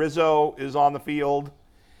Tony Rizzo is on the field,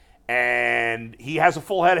 and he has a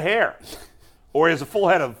full head of hair. Or he has a full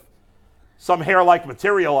head of some hair-like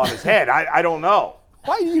material on his head. I don't know.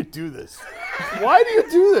 Why do you do this? Why do you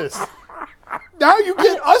do this? Now you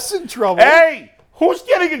get us in trouble. Hey, who's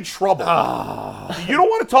getting in trouble? You don't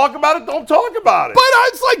want to talk about it? Don't talk about it. But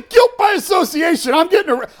it's like guilt by association.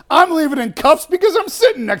 I'm leaving in cuffs because I'm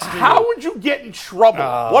sitting next to you. How would you get in trouble?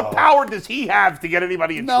 What power does he have to get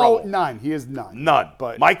anybody in trouble? None. He is none. None.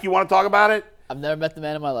 But Mike, you want to talk about it? I've never met the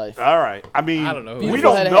man in my life. All right. I mean, I don't know. we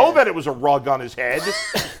Beautiful head don't of know hair. that it was a rug on his head.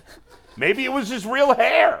 Maybe it was his real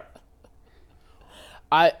hair.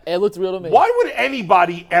 It looked real to me. Why would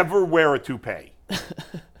anybody ever wear a toupee?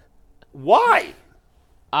 Why?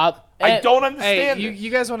 I don't understand. Hey, it. you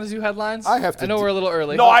guys want to do headlines? I have to I know do- we're a little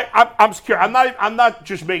early. No, I'm scared. I'm not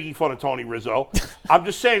just making fun of Tony Rizzo. I'm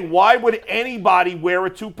just saying, why would anybody wear a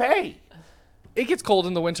toupee? It gets cold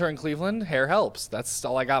in the winter in Cleveland. Hair helps. That's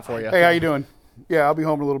all I got for you. Hey, how you doing? Yeah, I'll be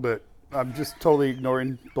home in a little bit. I'm just totally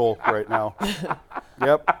ignoring Bull right now.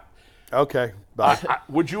 Yep. Okay. Bye.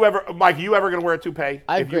 Would you ever, Mike? Are you ever going to wear a toupee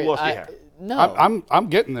I if agree. you lost your hair? No. I'm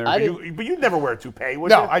getting there. I But didn't- But you'd never wear a toupee, would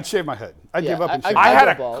no, you? I'd shave my head. I'd Yeah, give up and I- shave I- my I head.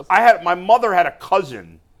 had balls. my mother had a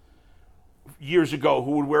cousin years ago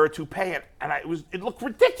who would wear a toupee, and it looked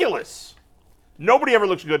ridiculous. Nobody ever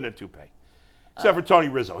looks good in a toupee, except for Tony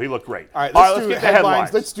Rizzo. He looked great. All right, let's do get the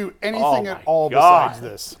headlines. Let's do anything Oh at my all God. besides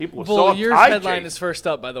this. People are Bull, so your uptight, headline Jake. is first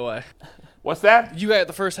up, by the way. What's that? You got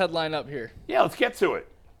the first headline up here. Yeah, let's get to it.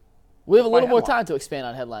 We have a little more headline. time to expand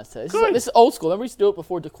on headlines today. Good. This is old school. Remember we used to do it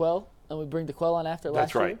before DeQuell, and we bring DeQuell on after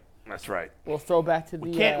That's last right. year? That's right. We'll throw back to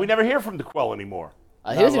the... We never hear from DeQuell anymore.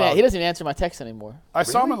 he doesn't even answer my texts anymore. I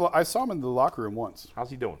saw him in the locker room once. How's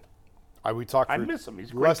he doing? We talked I for miss him. He's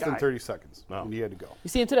a great less than guy. 30 seconds, No. and he had to go. You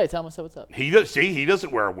see him today. Tell him what's up. He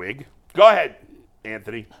doesn't wear a wig. Go ahead,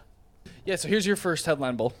 Anthony. Yeah, so here's your first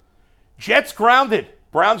headline, Bull. Jets grounded.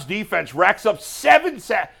 Browns defense racks up 7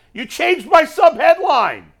 sacks. You changed my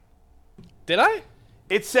sub-headline. Did I?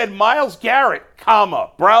 It said Myles Garrett,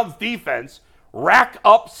 Browns defense rack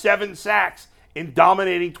up 7 sacks in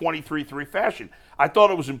dominating 23-3 fashion. I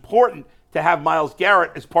thought it was important to have Myles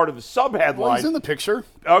Garrett as part of the sub-headline. Well, he's in the picture.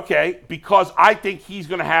 Okay, because I think he's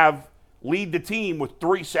going to lead the team with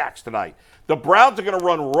 3 sacks tonight. The Browns are going to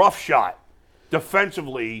run roughshod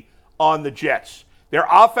defensively on the Jets. Their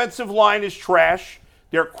offensive line is trash.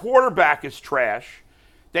 Their quarterback is trash.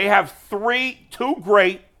 They have 2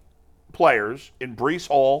 great players in Breece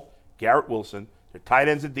Hall, Garrett Wilson. Their tight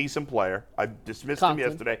end's a decent player. I dismissed him Conklin.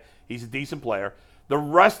 yesterday. He's a decent player. The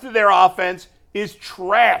rest of their offense is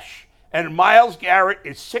trash. And Myles Garrett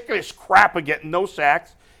is sick of this crap of getting no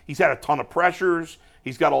sacks. He's had a ton of pressures.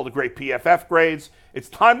 He's got all the great PFF grades. It's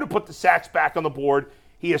time to put the sacks back on the board.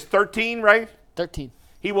 He has 13, right? 13.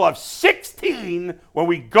 He will have 16 when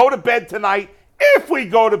we go to bed tonight. If we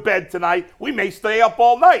go to bed tonight, we may stay up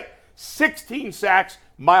all night. 16 sacks.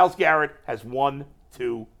 Myles Garrett has 1,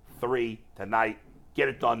 2, 3 tonight. Get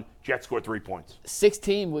it done. Jets score 3 points.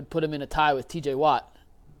 16 would put him in a tie with TJ Watt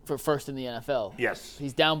for first in the NFL. Yes.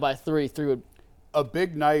 He's down by 3. 3 would A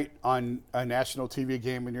big night on a national TV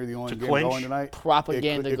game when you're the only To game clinch? going tonight.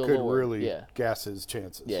 Propaganda it could galore. really Yeah. gas his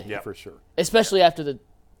chances. Yeah. For sure. especially after the.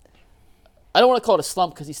 I don't want to call it a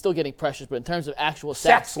slump because he's still getting pressures, but in terms of actual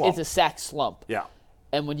Sack sacks, slump. it's a sack slump. Yeah.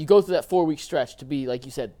 And when you go through that 4-week stretch to be, like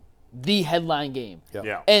you said, the headline game, Yeah.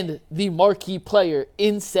 Yeah. and the marquee player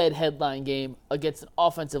in said headline game against an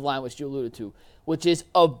offensive line, which you alluded to, which is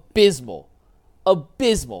abysmal.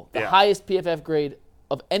 Abysmal. The Yeah. highest PFF grade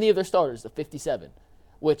of any of their starters, the 57,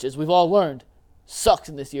 which, as we've all learned, sucks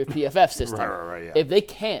in this year's PFF system. Right, yeah. If they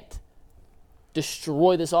can't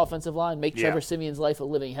destroy this offensive line, make Yeah. Trevor Simeon's life a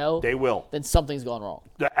living hell, They will. then something's gone wrong.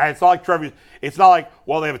 And it's not like Trevor. It's not like,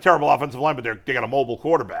 well, they have a terrible offensive line, but they got a mobile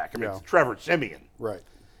quarterback. I mean, Yeah. it's Trevor Simeon. Right.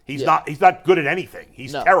 He's Yeah. not. He's not good at anything.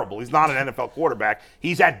 He's No. terrible. He's not an NFL quarterback.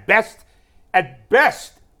 He's at best,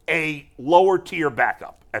 a lower tier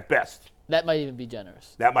backup. At best, That might even be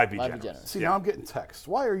generous. that might be Might generous. be generous. See, Yeah. now I'm getting texts.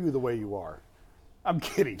 Why are you the way you are? I'm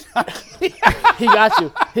kidding. He got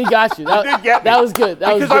you. He got you. That, did get me. that was good.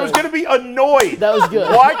 That Because was good. I was going to be annoyed. That was good.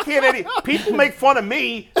 Why can't any people make fun of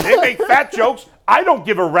me? They make fat jokes. I don't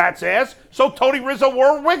give a rat's ass. So Tony Rizzo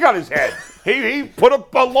wore a wig on his head. He put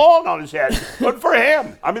a lawn on his head. Good for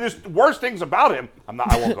him. I mean, there's worse things about him.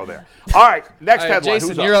 I won't go there. All right, next All right, headline. Jason,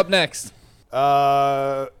 Who's you're up next.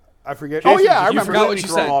 I forget. Jason, oh yeah, I you you're remember. forgot what completely you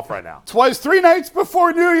thrown said. off right now. 'Twas 3 nights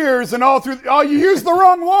before New Year's, and you used the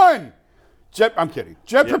wrong one. I'm kidding.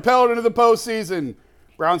 Jet propelled into the postseason.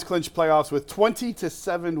 Browns clinched playoffs with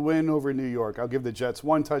 20-7 win over New York. I'll give the Jets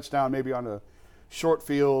 1 touchdown, maybe on a short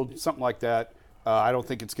field, something like that. I don't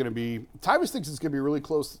think it's going to be – Tyvus thinks it's going to be a really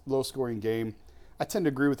close, low-scoring game. I tend to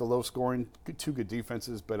agree with the low-scoring, two good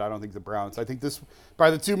defenses, but I don't think the Browns – I think this – by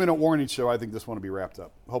the 2-minute warning show, I think this one will be wrapped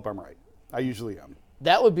up. Hope I'm right. I usually am.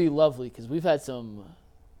 That would be lovely because we've had some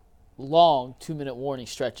long 2-minute warning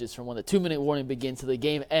stretches from when the 2-minute warning begins to the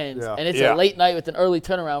game ends. Yeah. And it's a late night with an early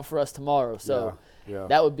turnaround for us tomorrow. So Yeah.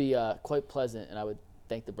 that would be quite pleasant, and I would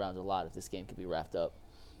thank the Browns a lot if this game could be wrapped up.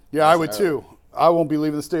 Yeah, I would too. I won't be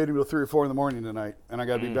leaving the stadium until 3 or 4 in the morning tonight, and I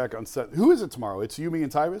got to be back on set. Who is it tomorrow? It's you, me,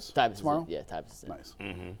 and Tyvus? Tyvus tomorrow? Is it. Yeah, Tyvus is it. Nice.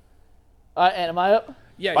 All right, and am I up?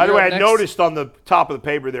 Yeah. By the you're way, up I next. noticed on the top of the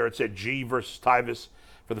paper there it said G versus Tyvus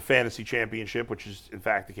for the fantasy championship, which is in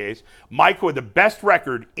fact the case. Mike, who had the best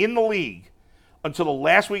record in the league until the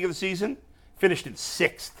last week of the season, finished in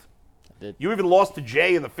 6th. did. You even lost to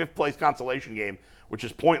Jay in the 5th place consolation game, which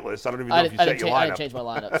is pointless. I don't even know if you set your I lineup. didn't change my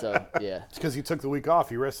lineup, so yeah. It's because he took the week off.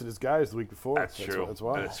 He rested his guys the week before. That's true. That's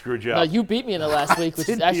why. That screwed you No, up. you beat me in the last week, which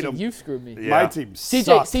did is beat actually him. you screwed me. Yeah. My team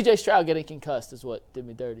sucked. CJ Stroud getting concussed is what did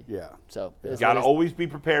me dirty. Yeah. So it is Got to what it is. always be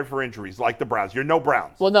prepared for injuries, like the Browns. You're no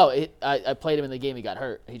Browns. Well, no, I played him in the game. He got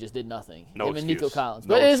hurt. He just did nothing. No Him and Nico excuse. Collins.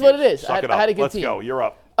 No But it is what it is. excuse. Suck it I up. had a good Let's team. go. You're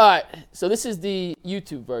up. All right, so this is the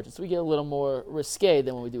YouTube version, so we get a little more risque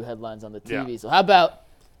than when we do headlines on the TV. Yeah. So how about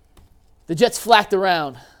the Jets flacked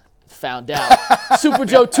around, found out. Super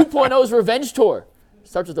Joe 2.0's revenge tour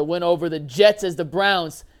starts with a win over the Jets as the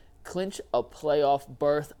Browns clinch a playoff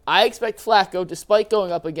berth. I expect Flacco, despite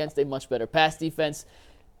going up against a much better pass defense,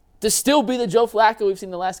 to still be the Joe Flacco we've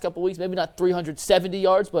seen the last couple weeks. Maybe not 370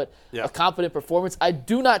 yards, but Yeah. a confident performance. I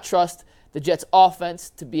do not trust the Jets' offense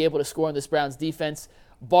to be able to score in this Browns defense,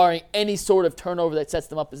 barring any sort of turnover that sets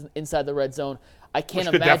them up inside the red zone. I can't Which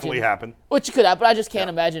could imagine. definitely happen. Which could happen, but I just can't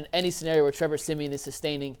imagine any scenario where Trevor Siemian is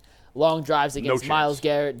sustaining long drives against chance. Myles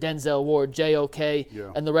Garrett, Denzel Ward, JOK,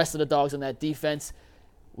 Yeah. and the rest of the dogs on that defense.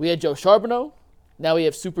 We had Joe Charbonneau. Now we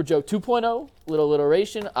have Super Joe 2.0, little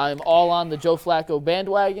iteration. I'm all on the Joe Flacco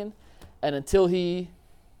bandwagon. And until he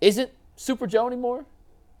isn't Super Joe anymore,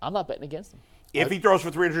 I'm not betting against him. If he throws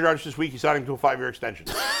for 300 yards this week, he's signing to a 5-year extension.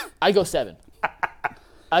 I go 7.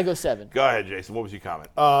 I go 7. Go ahead, Jason. What was your comment?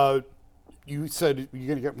 You said you're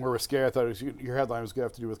going to get more risque. I thought your headline was going to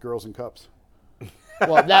have to do with girls and cups.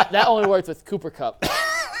 Well, that only worked with Cooper Kupp.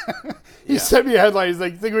 He sent me a headline. He's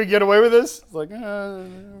like, think we can get away with this? It's like,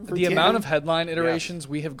 The amount of headline iterations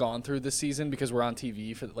we have gone through this season because we're on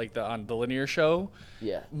TV for on the linear show.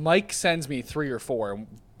 Yeah. Mike sends me 3 or 4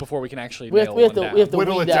 before we can actually We nail have one down. to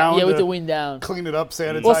Whittle wean it down. down Yeah, we have to- to wean down. clean it up,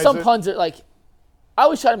 sanitize Well, some it. puns are like, I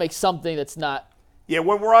always try to make something that's not. Yeah,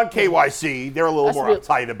 when we're on KYC, they're a little That's more real-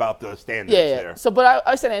 uptight about the standards Yeah, yeah. there. So, but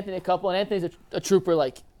I sent Anthony a couple, and Anthony's a trooper.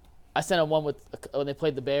 Like, I sent him one with when they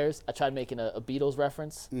played the Bears. I tried making a Beatles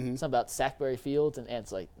reference, something about Sackberry Fields, and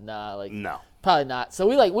Ant's like, nah, like, No. probably not. So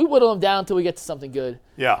we whittle him down until we get to something good.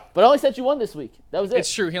 Yeah. But I only sent you one this week. That was it.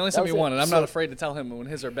 It's true. He only That sent me was it. one, and I'm not afraid to tell him when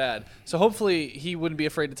his are bad. So hopefully he wouldn't be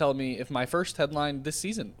afraid to tell me if my first headline this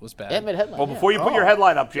season was bad. Ant made a headline. Well, yeah. before you put your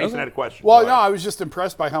headline up, Jason had a question. Well, Go no, ahead. I was just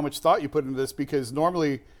impressed by how much thought you put into this because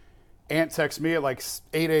normally Ant texts me at like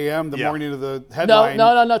 8 a.m. the Yeah. morning of the headline. No.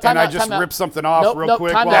 And Time I out, just time out. rip something off Nope, real nope,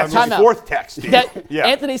 quick. time while out, I'm That's time his out. fourth text. Steve. That, Yeah.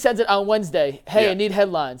 Anthony sends it on Wednesday. Hey, Yeah. I need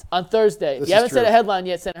headlines. On Thursday, This you is haven't sent true. a headline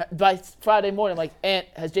yet. Send by Friday morning. I'm like, Ant,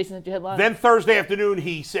 has Jason sent you a headline? Then Thursday afternoon,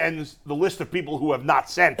 he sends the list of people who have not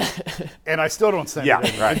sent. And I still don't send Yeah,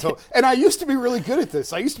 it in right. and I used to be really good at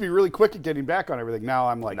this. I used to be really quick at getting back on everything. Now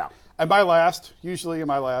I'm like, No. am I last? Usually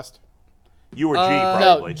am I last? You or G,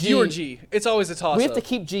 probably. G. G or G. It's always a toss-up. We have to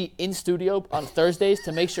keep G in studio on Thursdays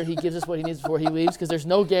to make sure he gives us what he needs before he leaves because there's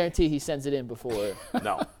no guarantee he sends it in before.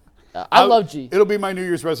 No. I love G. It'll be my New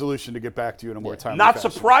Year's resolution to get back to you in a more timely Not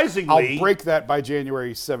fashion. surprisingly, I'll break that by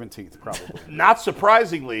January 17th, probably. not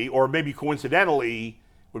surprisingly, or maybe coincidentally,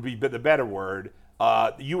 would be the better word.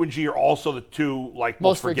 You and G are also the two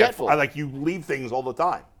Most forgetful. Like you leave things all the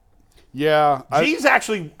time. Yeah. G's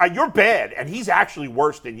actually, you're bad, and he's actually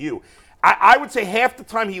worse than you. I would say half the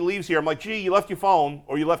time he leaves here, I'm like, G, you left your phone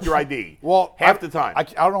or you left your ID. Well, half the time. I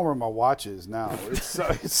don't know where my watch is now.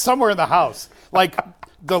 It's somewhere in the house. Like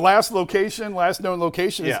the last known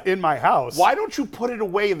location is Yeah. in my house. Why don't you put it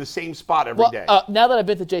away in the same spot every Well, day? now that I've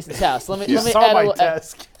been to Jason's house, let me You let me saw add a my little.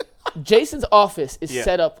 desk. Jason's office is Yeah.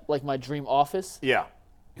 set up like my dream office, yeah.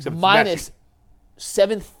 Except it's minus messy.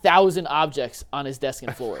 7,000 objects on his desk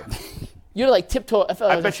and floor. You're like tiptoe. I, felt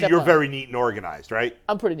like I was bet you stepping you're on- very neat and organized, right?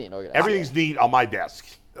 I'm pretty neat and organized. Everything's neat on my desk.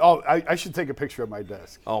 I should take a picture of my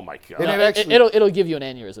desk. Oh my god! And it'll give you an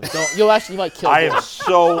aneurysm. You might kill. I am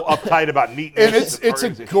so uptight about neatness. And it's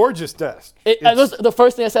a gorgeous desk. The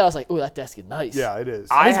first thing I said, I was like, "Ooh, that desk is nice." Yeah, it is.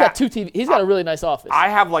 He's got 2 TV. He's got a really nice office. I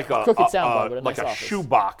have like a crooked soundbar, but a like nice a office.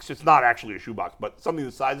 shoebox. It's not actually a shoebox, but something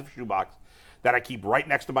the size of a shoebox that I keep right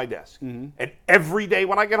next to my desk. Mm-hmm. And every day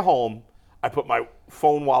when I get home, I put my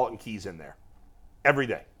phone, wallet, and keys in there. Every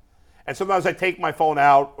day. And sometimes I take my phone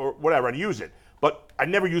out or whatever and use it. But I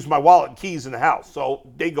never use my wallet and keys in the house. So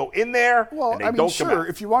they go in there Well, and they I mean, don't come sure, out.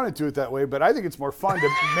 if you want to do it that way, but I think it's more fun to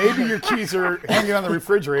maybe your keys are hanging on the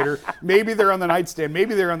refrigerator, maybe they're on the nightstand,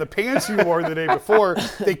 maybe they're on the pants you wore the day before.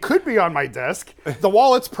 They could be on my desk. The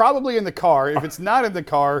wallet's probably in the car. If it's not in the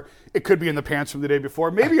car, it could be in the pants from the day before,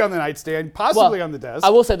 maybe on the nightstand, possibly on the desk. I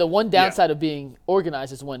will say the one downside of being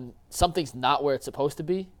organized is when something's not where it's supposed to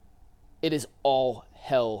be, it is all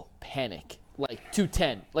hell panic. Like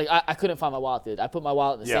 210. Like I couldn't find my wallet. I put my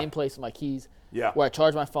wallet in the same place with my keys. Yeah. Where I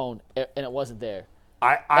charged my phone and it wasn't there.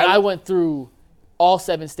 I I went through all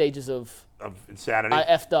 7 stages of insanity. I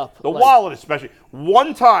effed up. The wallet especially.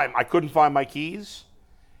 One time I couldn't find my keys,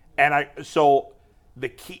 and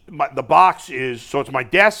the box is, so it's my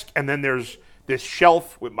desk, and then there's this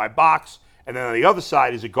shelf with my box, and then on the other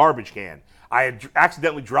side is a garbage can. I had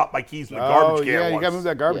accidentally dropped my keys in the garbage can yeah, you once. got to move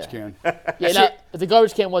that garbage Yeah. can. Yeah, now, if the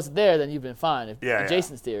garbage can wasn't there, then you've been fine. Yeah.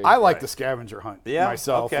 Jason's theory. I like the scavenger hunt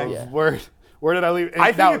myself. Okay. Of Yeah. Where did I leave? And I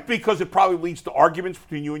think now- it's because it probably leads to arguments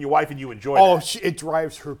between you and your wife, and you enjoy that. it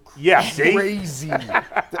drives her See?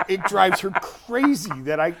 It drives her crazy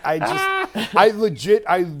that I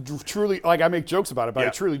truly, like, I make jokes about it, but I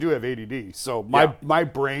Yeah. truly do have ADD. So my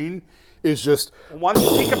brain is just, Why don't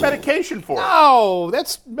you take a medication for it? oh,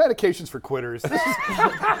 that's medications for quitters.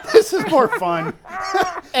 This is more fun.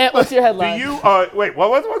 And what's your headline? Do you, wait,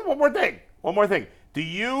 one more thing. One more thing. Do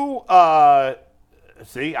you,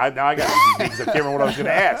 see, now I got ADD because I can't remember what I was going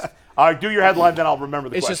to ask. Do your headline, then I'll remember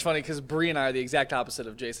the It's question. just funny because Bree and I are the exact opposite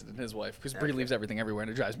of Jason and his wife because Bree leaves everything everywhere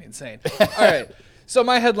and it drives me insane. All right. So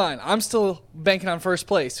my headline, I'm still banking on first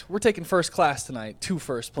place. We're taking first class tonight to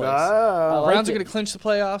first place. Browns are going to clinch the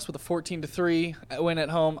playoffs with a 14-3 win at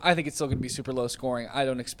home. I think it's still going to be super low scoring. I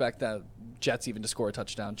don't expect the Jets even to score a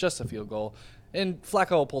touchdown, just a field goal. And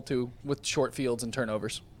Flacco will pull 2 with short fields and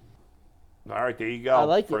turnovers. All right, there you go. I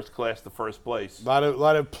like it. First class to first place. A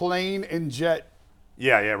lot of plane and jet.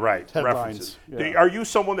 Yeah, right. Headlines, References. yeah. Are you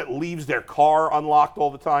someone that leaves their car unlocked all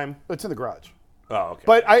the time? It's in the garage. Oh, okay.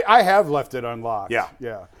 But I have left it unlocked. Yeah.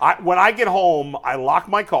 Yeah. When I get home, I lock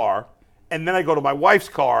my car, and then I go to my wife's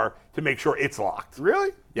car to make sure it's locked. Really?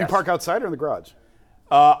 Yes. You park outside or in the garage?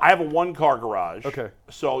 I have a one-car garage. Okay.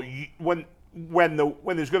 So when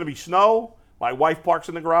there's going to be snow, my wife parks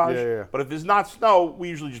in the garage. Yeah. But if there's not snow, we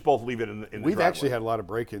usually just both leave it in the We've driveway. actually had a lot of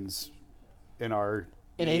break-ins in our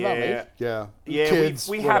in Avon Lake? Yeah, Yeah,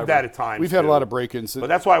 we have that at times, We've had a too. lot of break-ins. But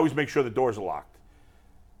that's why I always make sure the doors are locked.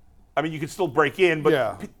 I mean, you can still break in, but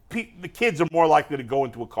Yeah. the kids are more likely to go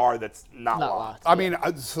into a car that's not locked. I mean,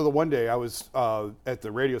 so the one day I was at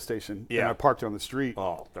the radio station and I parked on the street.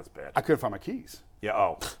 Oh, that's bad. I couldn't find my keys. Yeah.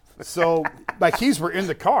 Oh. So my keys were in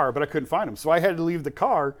the car, but I couldn't find them. So I had to leave the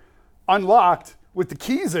car unlocked with the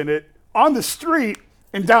keys in it on the street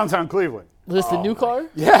in downtown Cleveland. Was this the new car?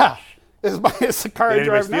 Yeah, it's the car Did I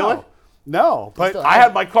drive anybody steal now. it? No, but I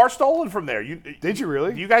had my car stolen from there. Did you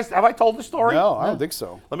really? You guys, have I told the story? No, I don't think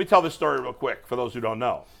so. Let me tell this story real quick for those who don't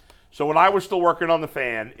know. So when I was still working on the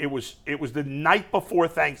fan, it was the night before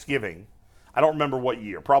Thanksgiving. I don't remember what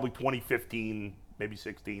year, probably 2015, maybe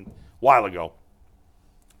 16, a while ago.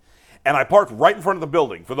 And I parked right in front of the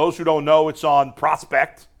building. For those who don't know, it's on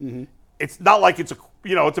Prospect. Mm-hmm. It's not like it's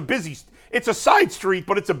it's a side street,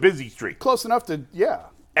 but it's a busy street. Close enough to, yeah.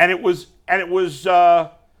 And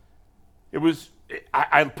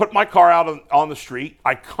I put my car out on the street.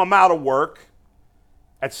 I come out of work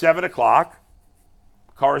at 7 o'clock.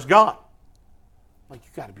 Car is gone. I'm like,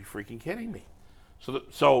 you got to be freaking kidding me.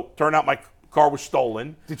 So turned out my car was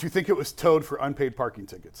stolen. Did you think it was towed for unpaid parking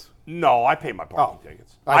tickets? No, I paid my parking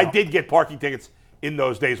tickets. I did get parking tickets in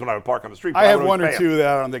those days when I would park on the street. I have one or two that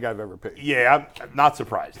I don't think I've ever paid. Yeah, I'm not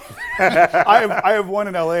surprised. I have one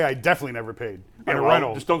in LA I definitely never paid. In a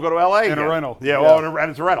rental. Just don't go to LA. In a rental. Yeah, well, and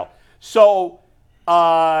it's a rental. So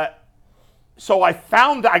I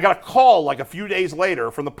got a call like a few days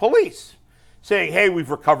later from the police saying, hey,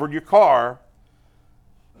 we've recovered your car.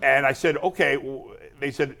 And I said, okay.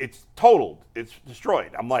 They said, it's totaled. It's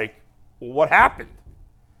destroyed. I'm like, well, what happened?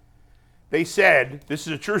 They said, this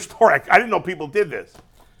is a true story. I didn't know people did this.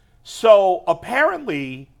 So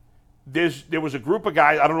apparently there was a group of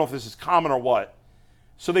guys. I don't know if this is common or what.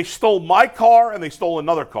 So they stole my car and they stole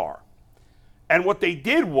another car. And what they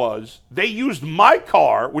did was they used my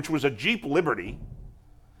car, which was a Jeep Liberty,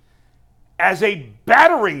 as a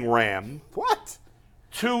battering ram. What?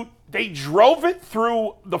 They drove it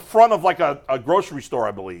through the front of like a grocery store,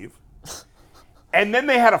 I believe. And then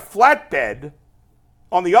they had a flatbed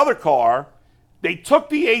on the other car. They took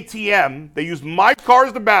the ATM. They used my car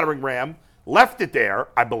as the battering ram, left it there,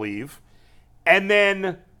 I believe, and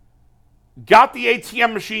then got the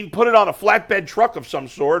ATM machine, put it on a flatbed truck of some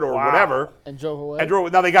sort or whatever. And drove away.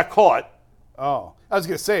 Now they got caught. Oh, I was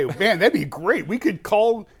going to say, man, that'd be great. We could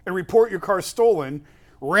call and report your car stolen,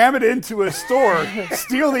 ram it into a store,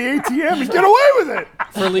 steal the ATM, and get away with it.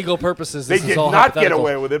 For legal purposes, They this did is all not get hypothetical.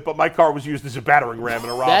 away with it, but my car was used as a battering ram in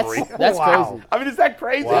a robbery. That's Wow. crazy. I mean, is that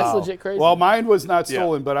crazy? That's legit crazy. Well, mine was not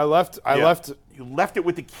stolen, but I left. You left it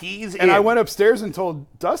with the keys And in. I went upstairs and told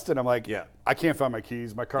Dustin, I'm like, Yeah. I can't find my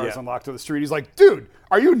keys. My car is Yeah. unlocked to the street. He's like, dude,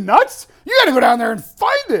 are you nuts? You got to go down there and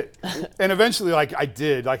find it. And eventually, like, I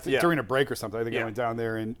did, like, Yeah. during a break or something. I think Yeah. I went down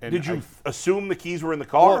there and Did you I- assume the keys were in the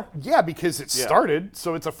car? Well, yeah, because it started,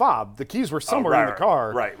 so it's a fob. The keys were somewhere in the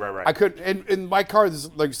car. Right. I could, and my car is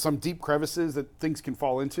like some deep crevices that things can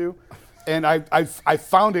fall into, and I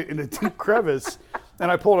found it in a deep crevice, and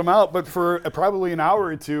I pulled them out. But for probably an hour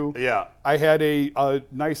or two, Yeah. I had a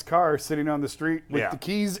nice car sitting on the street with Yeah. the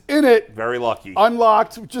keys in it, Very lucky.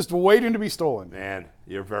 unlocked, just waiting to be stolen. Man,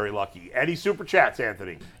 you're very lucky. Any super chats,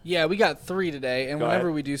 Anthony? Yeah, we got 3 today, and Go whenever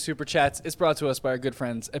ahead. we do super chats, it's brought to us by our good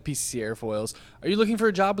friends at PCC Airfoils. Are you looking for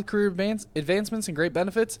a job with career advancements and great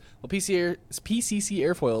benefits? Well, PCC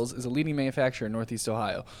Airfoils is a leading manufacturer in Northeast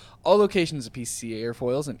Ohio. All locations of PCC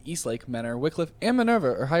Airfoils in Eastlake, Menor, Wickliffe, and Minerva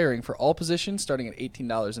are hiring for all positions starting at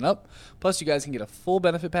 $18 and up. Plus, you guys can get a full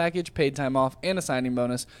benefit package, paid time off, and a signing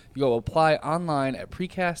bonus. You go apply online at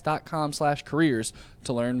precast.com/careers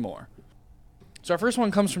to learn more. So our first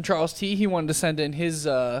one comes from Charles T. He wanted to send in his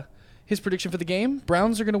prediction for the game.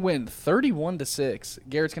 Browns are going to win 31-6.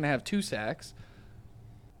 Garrett's going to have 2 sacks.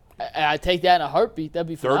 I take that in a heartbeat. That'd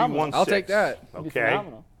be phenomenal. 31-6. I'll take that. That'd be Okay.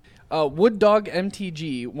 phenomenal. Wood Dog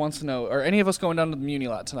MTG wants to know, are any of us going down to the Muni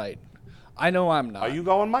lot tonight? I know I'm not. Are you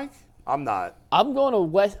going, Mike? I'm not. I'm going to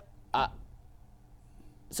West.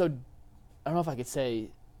 So, I don't know if I could say.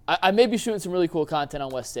 I may be shooting some really cool content on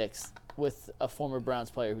West 6 with a former Browns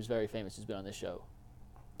player who's very famous who's been on this show.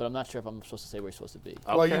 But I'm not sure if I'm supposed to say where he's supposed to be.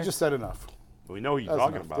 Well, you Okay. just said enough. We know who you're That's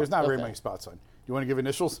talking enough. about. There's not very Okay. many spots on. You want to give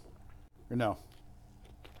initials, or no?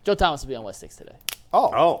 Joe Thomas will be on West 6 today.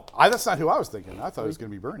 Oh, that's not who I was thinking. I thought it was going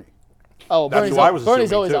to be Bernie. Oh, That's Bernie's, who I was Bernie's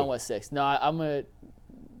assuming, always too. on West 6. No,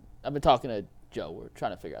 I've been talking to Joe. We're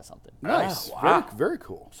trying to figure out something. Nice, wow. very, very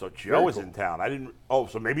cool. So Joe Very is cool. in town. I didn't. Oh,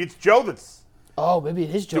 so maybe it's Joe that's Oh, maybe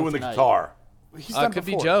it is Joe doing the tonight. guitar. He's It done could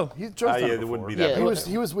be before. Joe. Joe's Yeah, done there before. wouldn't be that that. many.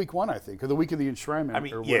 He was week 1, I think, or the week of the enshrinement, I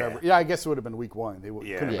mean, or yeah. whatever. Yeah, I guess it would have been week 1. They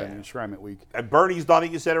Yeah. couldn't have Yeah. been enshrinement week. And Bernie's done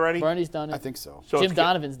it. You said already. Bernie's done it. I think so. So Jim it's-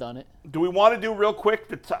 Donovan's done it. Do we want to do real quick?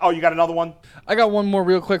 Oh, you got another one? I got one more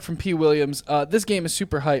real quick from P. Williams. This game is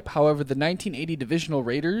super hype. However, the 1980 Divisional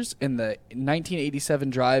Raiders and the 1987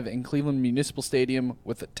 drive in Cleveland Municipal Stadium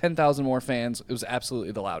with 10,000 more fans, it was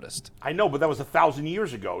absolutely the loudest. I know, but that was 1,000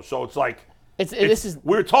 years ago. So it's like This is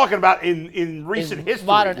we're talking about in recent in history.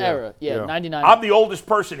 modern era. Yeah, Yeah. 99. I'm the oldest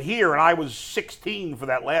person here, and I was 16 for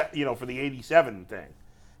that for the '87 thing,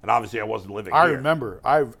 and obviously I wasn't living I here. remember.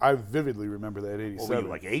 I vividly remember that What were 87. you,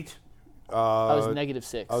 like 8? I was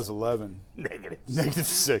 -6. I was 11. Negative.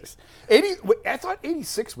 -6. 80. I thought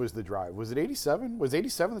 86 was the drive. Was it 87? Was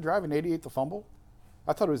 87 the drive and 88 the fumble?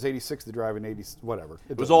 I thought it was 86 the drive and 80 whatever.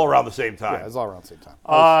 It was all around the same time. Yeah, it was all around the same time.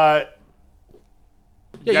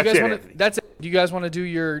 Yeah, That's it, you guys want Anthony. to? That's it. Do you guys want to do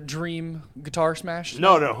your dream guitar smash?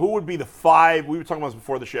 No. Who would be the 5? We were talking about this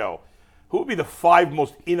before the show. Who would be the 5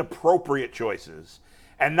 most inappropriate choices?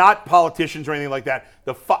 And not politicians or anything like that.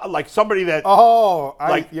 Like somebody that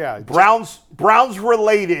Yeah. Browns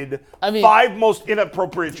related. I mean- 5 most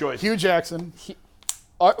inappropriate choices. Hugh Jackson.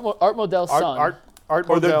 Art Modell's son. Art Or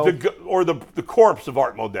Modell. the corpse of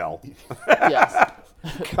Art Modell. Yes.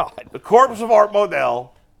 God. The corpse of Art Modell.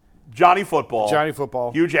 Johnny Football. Johnny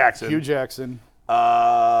Football. Hugh Jackson. Hugh Jackson.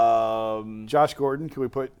 Um, Josh Gordon. Can we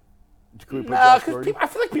put nah, Josh 'cause Gordon? I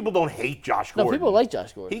feel like people don't hate Josh No, Gordon. people like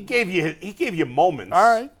Josh Gordon. He gave you moments.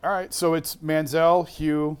 All right. So it's Manziel,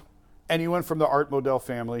 Hugh, anyone from the Art Modell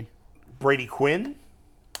family. Brady Quinn.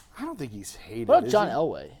 I don't think he's hated. What about is John he?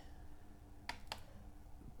 Elway?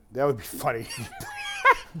 That would be funny.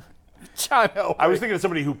 John Elway. I was thinking of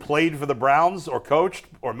somebody who played for the Browns or coached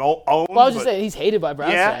or owned. Well, I was just saying he's hated by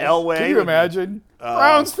Browns Yeah, fans. Elway. Can you imagine?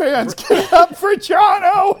 Browns fans, get up for John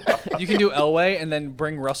Elway. You can do Elway and then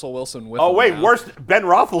bring Russell Wilson with. Oh him wait, now. worse, Ben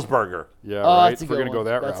Roethlisberger. Yeah, Oh, right. that's a If we're good gonna go one.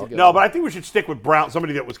 that That's a route. good No, but I think we should stick with Brown.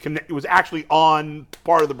 Somebody that was actually on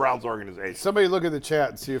part of the Browns organization. Somebody look at the chat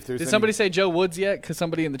and see if there's. Did any- somebody say Joe Woods yet? Because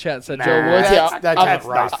somebody in the chat said Nah. Joe Woods. Woods, yeah, That I'm- doesn't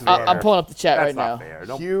rise to the I'm I'm pulling up the chat That's right not now.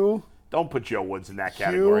 fair. Hugh, Don't put Joe Woods in that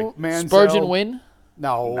category. Hugh Manziel. Spurgeon win.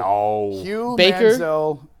 No. No. Hugh Baker?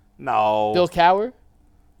 Manziel. No. Bill Cowher.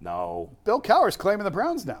 No. Bill Cowher's claiming the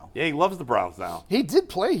Browns now. Yeah, he loves the Browns now. He did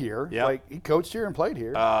play here. Yeah. Like he coached here and played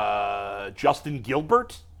here. Justin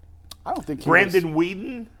Gilbert, I don't think he Brandon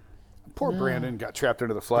Whedon. Poor Brandon got trapped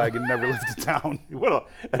under the flag and never left the town. It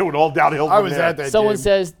went all downhill. I from was there. at that Someone game.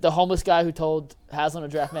 says the homeless guy who told Haslam to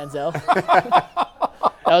draft Manziel.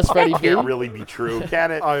 That was Freddie B. Can't really be true, can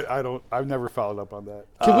it? I don't. I've never followed up on that.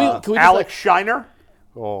 Can we just Alex Shiner.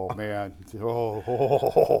 Oh man.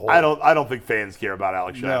 Oh. I don't think fans care about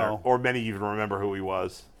Alex Shiner, No. or many even remember who he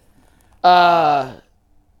was.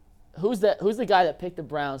 Who's the guy that picked the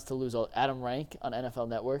Browns to lose? Adam Rank on NFL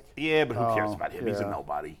Network. Yeah, but who cares Oh, about him? He's a yeah.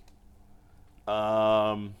 nobody.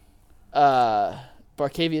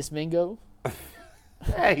 Barcavius Mingo.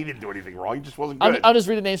 He didn't do anything wrong. He just wasn't I'm, good. I'll just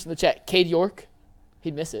read the names from the chat. Cade York.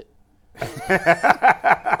 He'd miss it.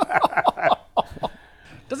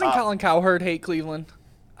 Doesn't Colin Cowherd hate Cleveland?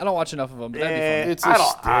 I don't watch enough of him, but that'd be Eh, fun. It's a I don't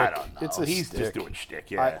stick. know. It's a He's stick. just doing shtick.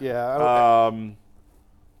 Yeah.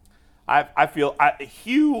 I don't, I feel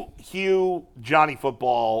Hugh, Johnny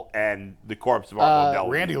Football, and the corpse of Art Modell.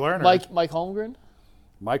 Randy Lerner. Mike Holmgren.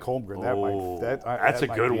 Mike Holmgren. That's a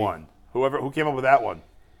good one. Who came up with that one?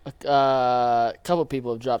 A couple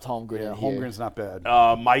people have dropped Holmgren. Yeah, in here. Holmgren's not bad.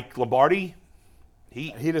 Mike Lombardi.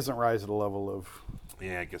 He doesn't rise to the level of.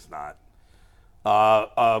 Yeah, I guess not.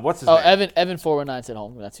 What's his Oh, name? Evan 419 said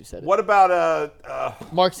Holmgren. That's who said it. What about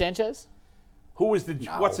Mark Sanchez. who was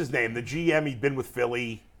what's his name? The GM. He'd been with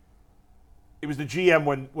Philly. It was the GM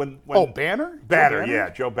when Oh, Banner? Banner, Joe yeah,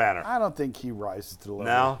 Joe Banner. I don't think he rises to the level.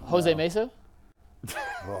 No, Jose Mesa.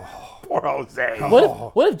 poor Jose.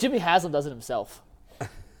 What if Jimmy Haslam does it himself?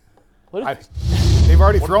 What if, They've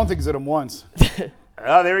already thrown things at him once.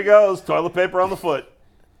 Oh, there he goes. Toilet paper on the foot.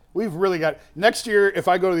 We've really got next year. If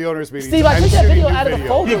I go to the owners' meeting, Steve, I took that video out of the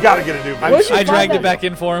folder. You got to get a new Where'd video. you I dragged find it that? back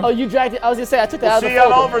in for him. Oh, you dragged it. I was gonna say I took that out of See the you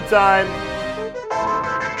on folder. overtime.